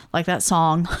whatever. Like that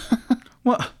song.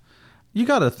 Well, You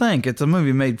got to think it's a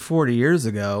movie made 40 years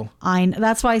ago.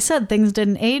 That's why I said things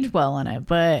didn't age well in it,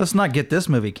 but Let's not get this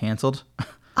movie canceled.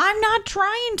 I'm not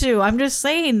trying to. I'm just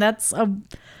saying that's a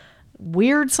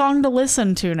weird song to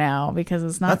listen to now because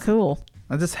it's not cool.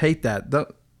 I just hate that.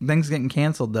 Things getting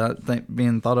canceled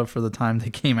being thought of for the time they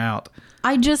came out.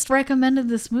 I just recommended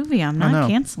this movie. I'm not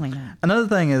canceling it. Another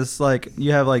thing is like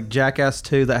you have like Jackass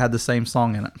 2 that had the same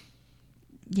song in it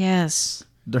Yes.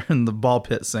 during the ball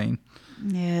pit scene.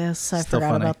 Yes, I Still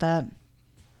forgot funny. about that.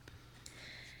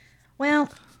 Well,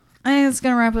 I think it's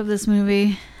going to wrap up this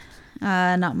movie.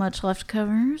 Not much left to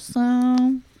cover,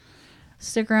 so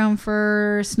stick around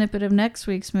for a snippet of next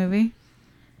week's movie.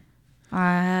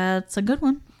 It's a good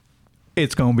one.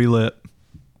 It's gonna be lit.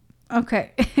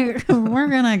 Okay, we're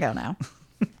going to go now.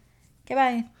 Okay,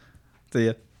 bye. See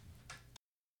ya.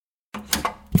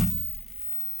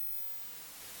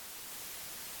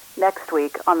 Next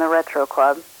week on the Retro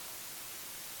Club.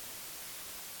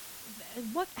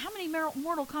 How many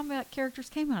Mortal Kombat characters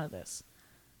came out of this?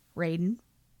 Raiden,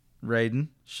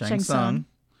 Shang Tsung.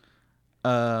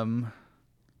 I'll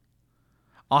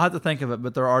have to think of it,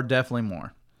 but there are definitely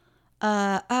more.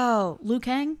 Liu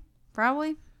Kang,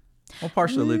 probably. Well,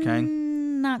 partially Liu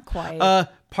Kang. Not quite.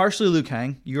 Partially Liu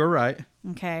Kang. You're right.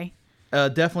 Okay.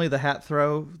 Definitely the hat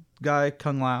throw guy,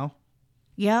 Kung Lao.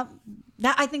 Yep.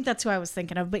 I think that's who I was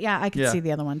thinking of. But yeah, I could see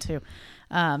the other one too.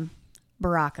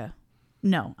 Baraka.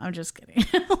 No, I'm just kidding.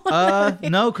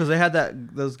 No, because they had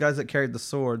those guys that carried the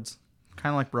swords,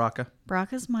 kind of like Baraka.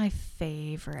 Baraka's my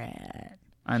favorite.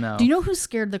 I know. Do you know who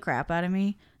scared the crap out of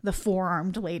me? The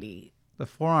four-armed lady. The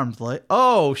forearms lady?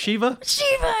 Oh, Shiva?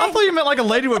 Shiva! I thought you meant like a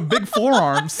lady with big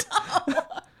forearms. I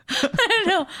don't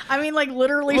know. I mean, like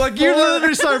literally. Like you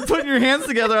literally started putting your hands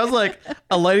together. I was like,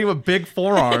 a lady with big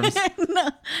forearms. No,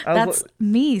 that's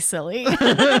me, silly.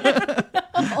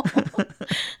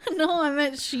 No, I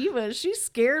meant Shiva. She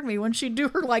scared me when she'd do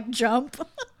her like jump.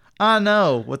 I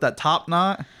know, with that top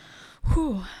knot.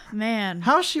 Whew, man.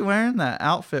 How's she wearing that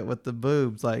outfit with the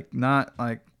boobs? Like, not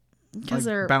like, Because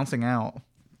they're bouncing out.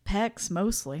 pecs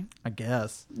mostly. I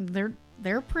guess. They're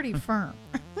pretty firm.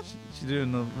 She's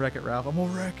doing the Wreck-It Ralph. I'm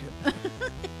gonna wreck it.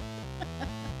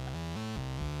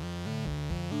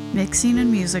 Mixing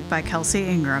and music by Kelsey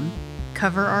Ingram.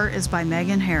 Cover art is by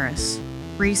Megan Harris.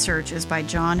 Research is by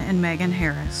John and Megan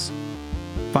Harris.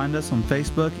 Find us on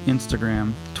Facebook,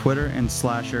 Instagram, Twitter, and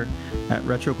Slasher at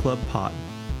Retro Club Pod.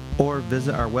 Or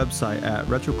visit our website at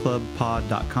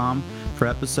retroclubpod.com for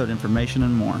episode information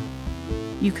and more.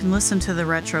 You can listen to the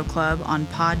Retro Club on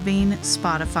Podbean,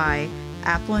 Spotify,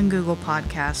 Apple and Google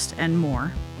Podcast, and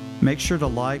more. Make sure to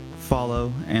like,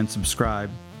 follow, and subscribe,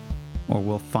 or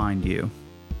we'll find you.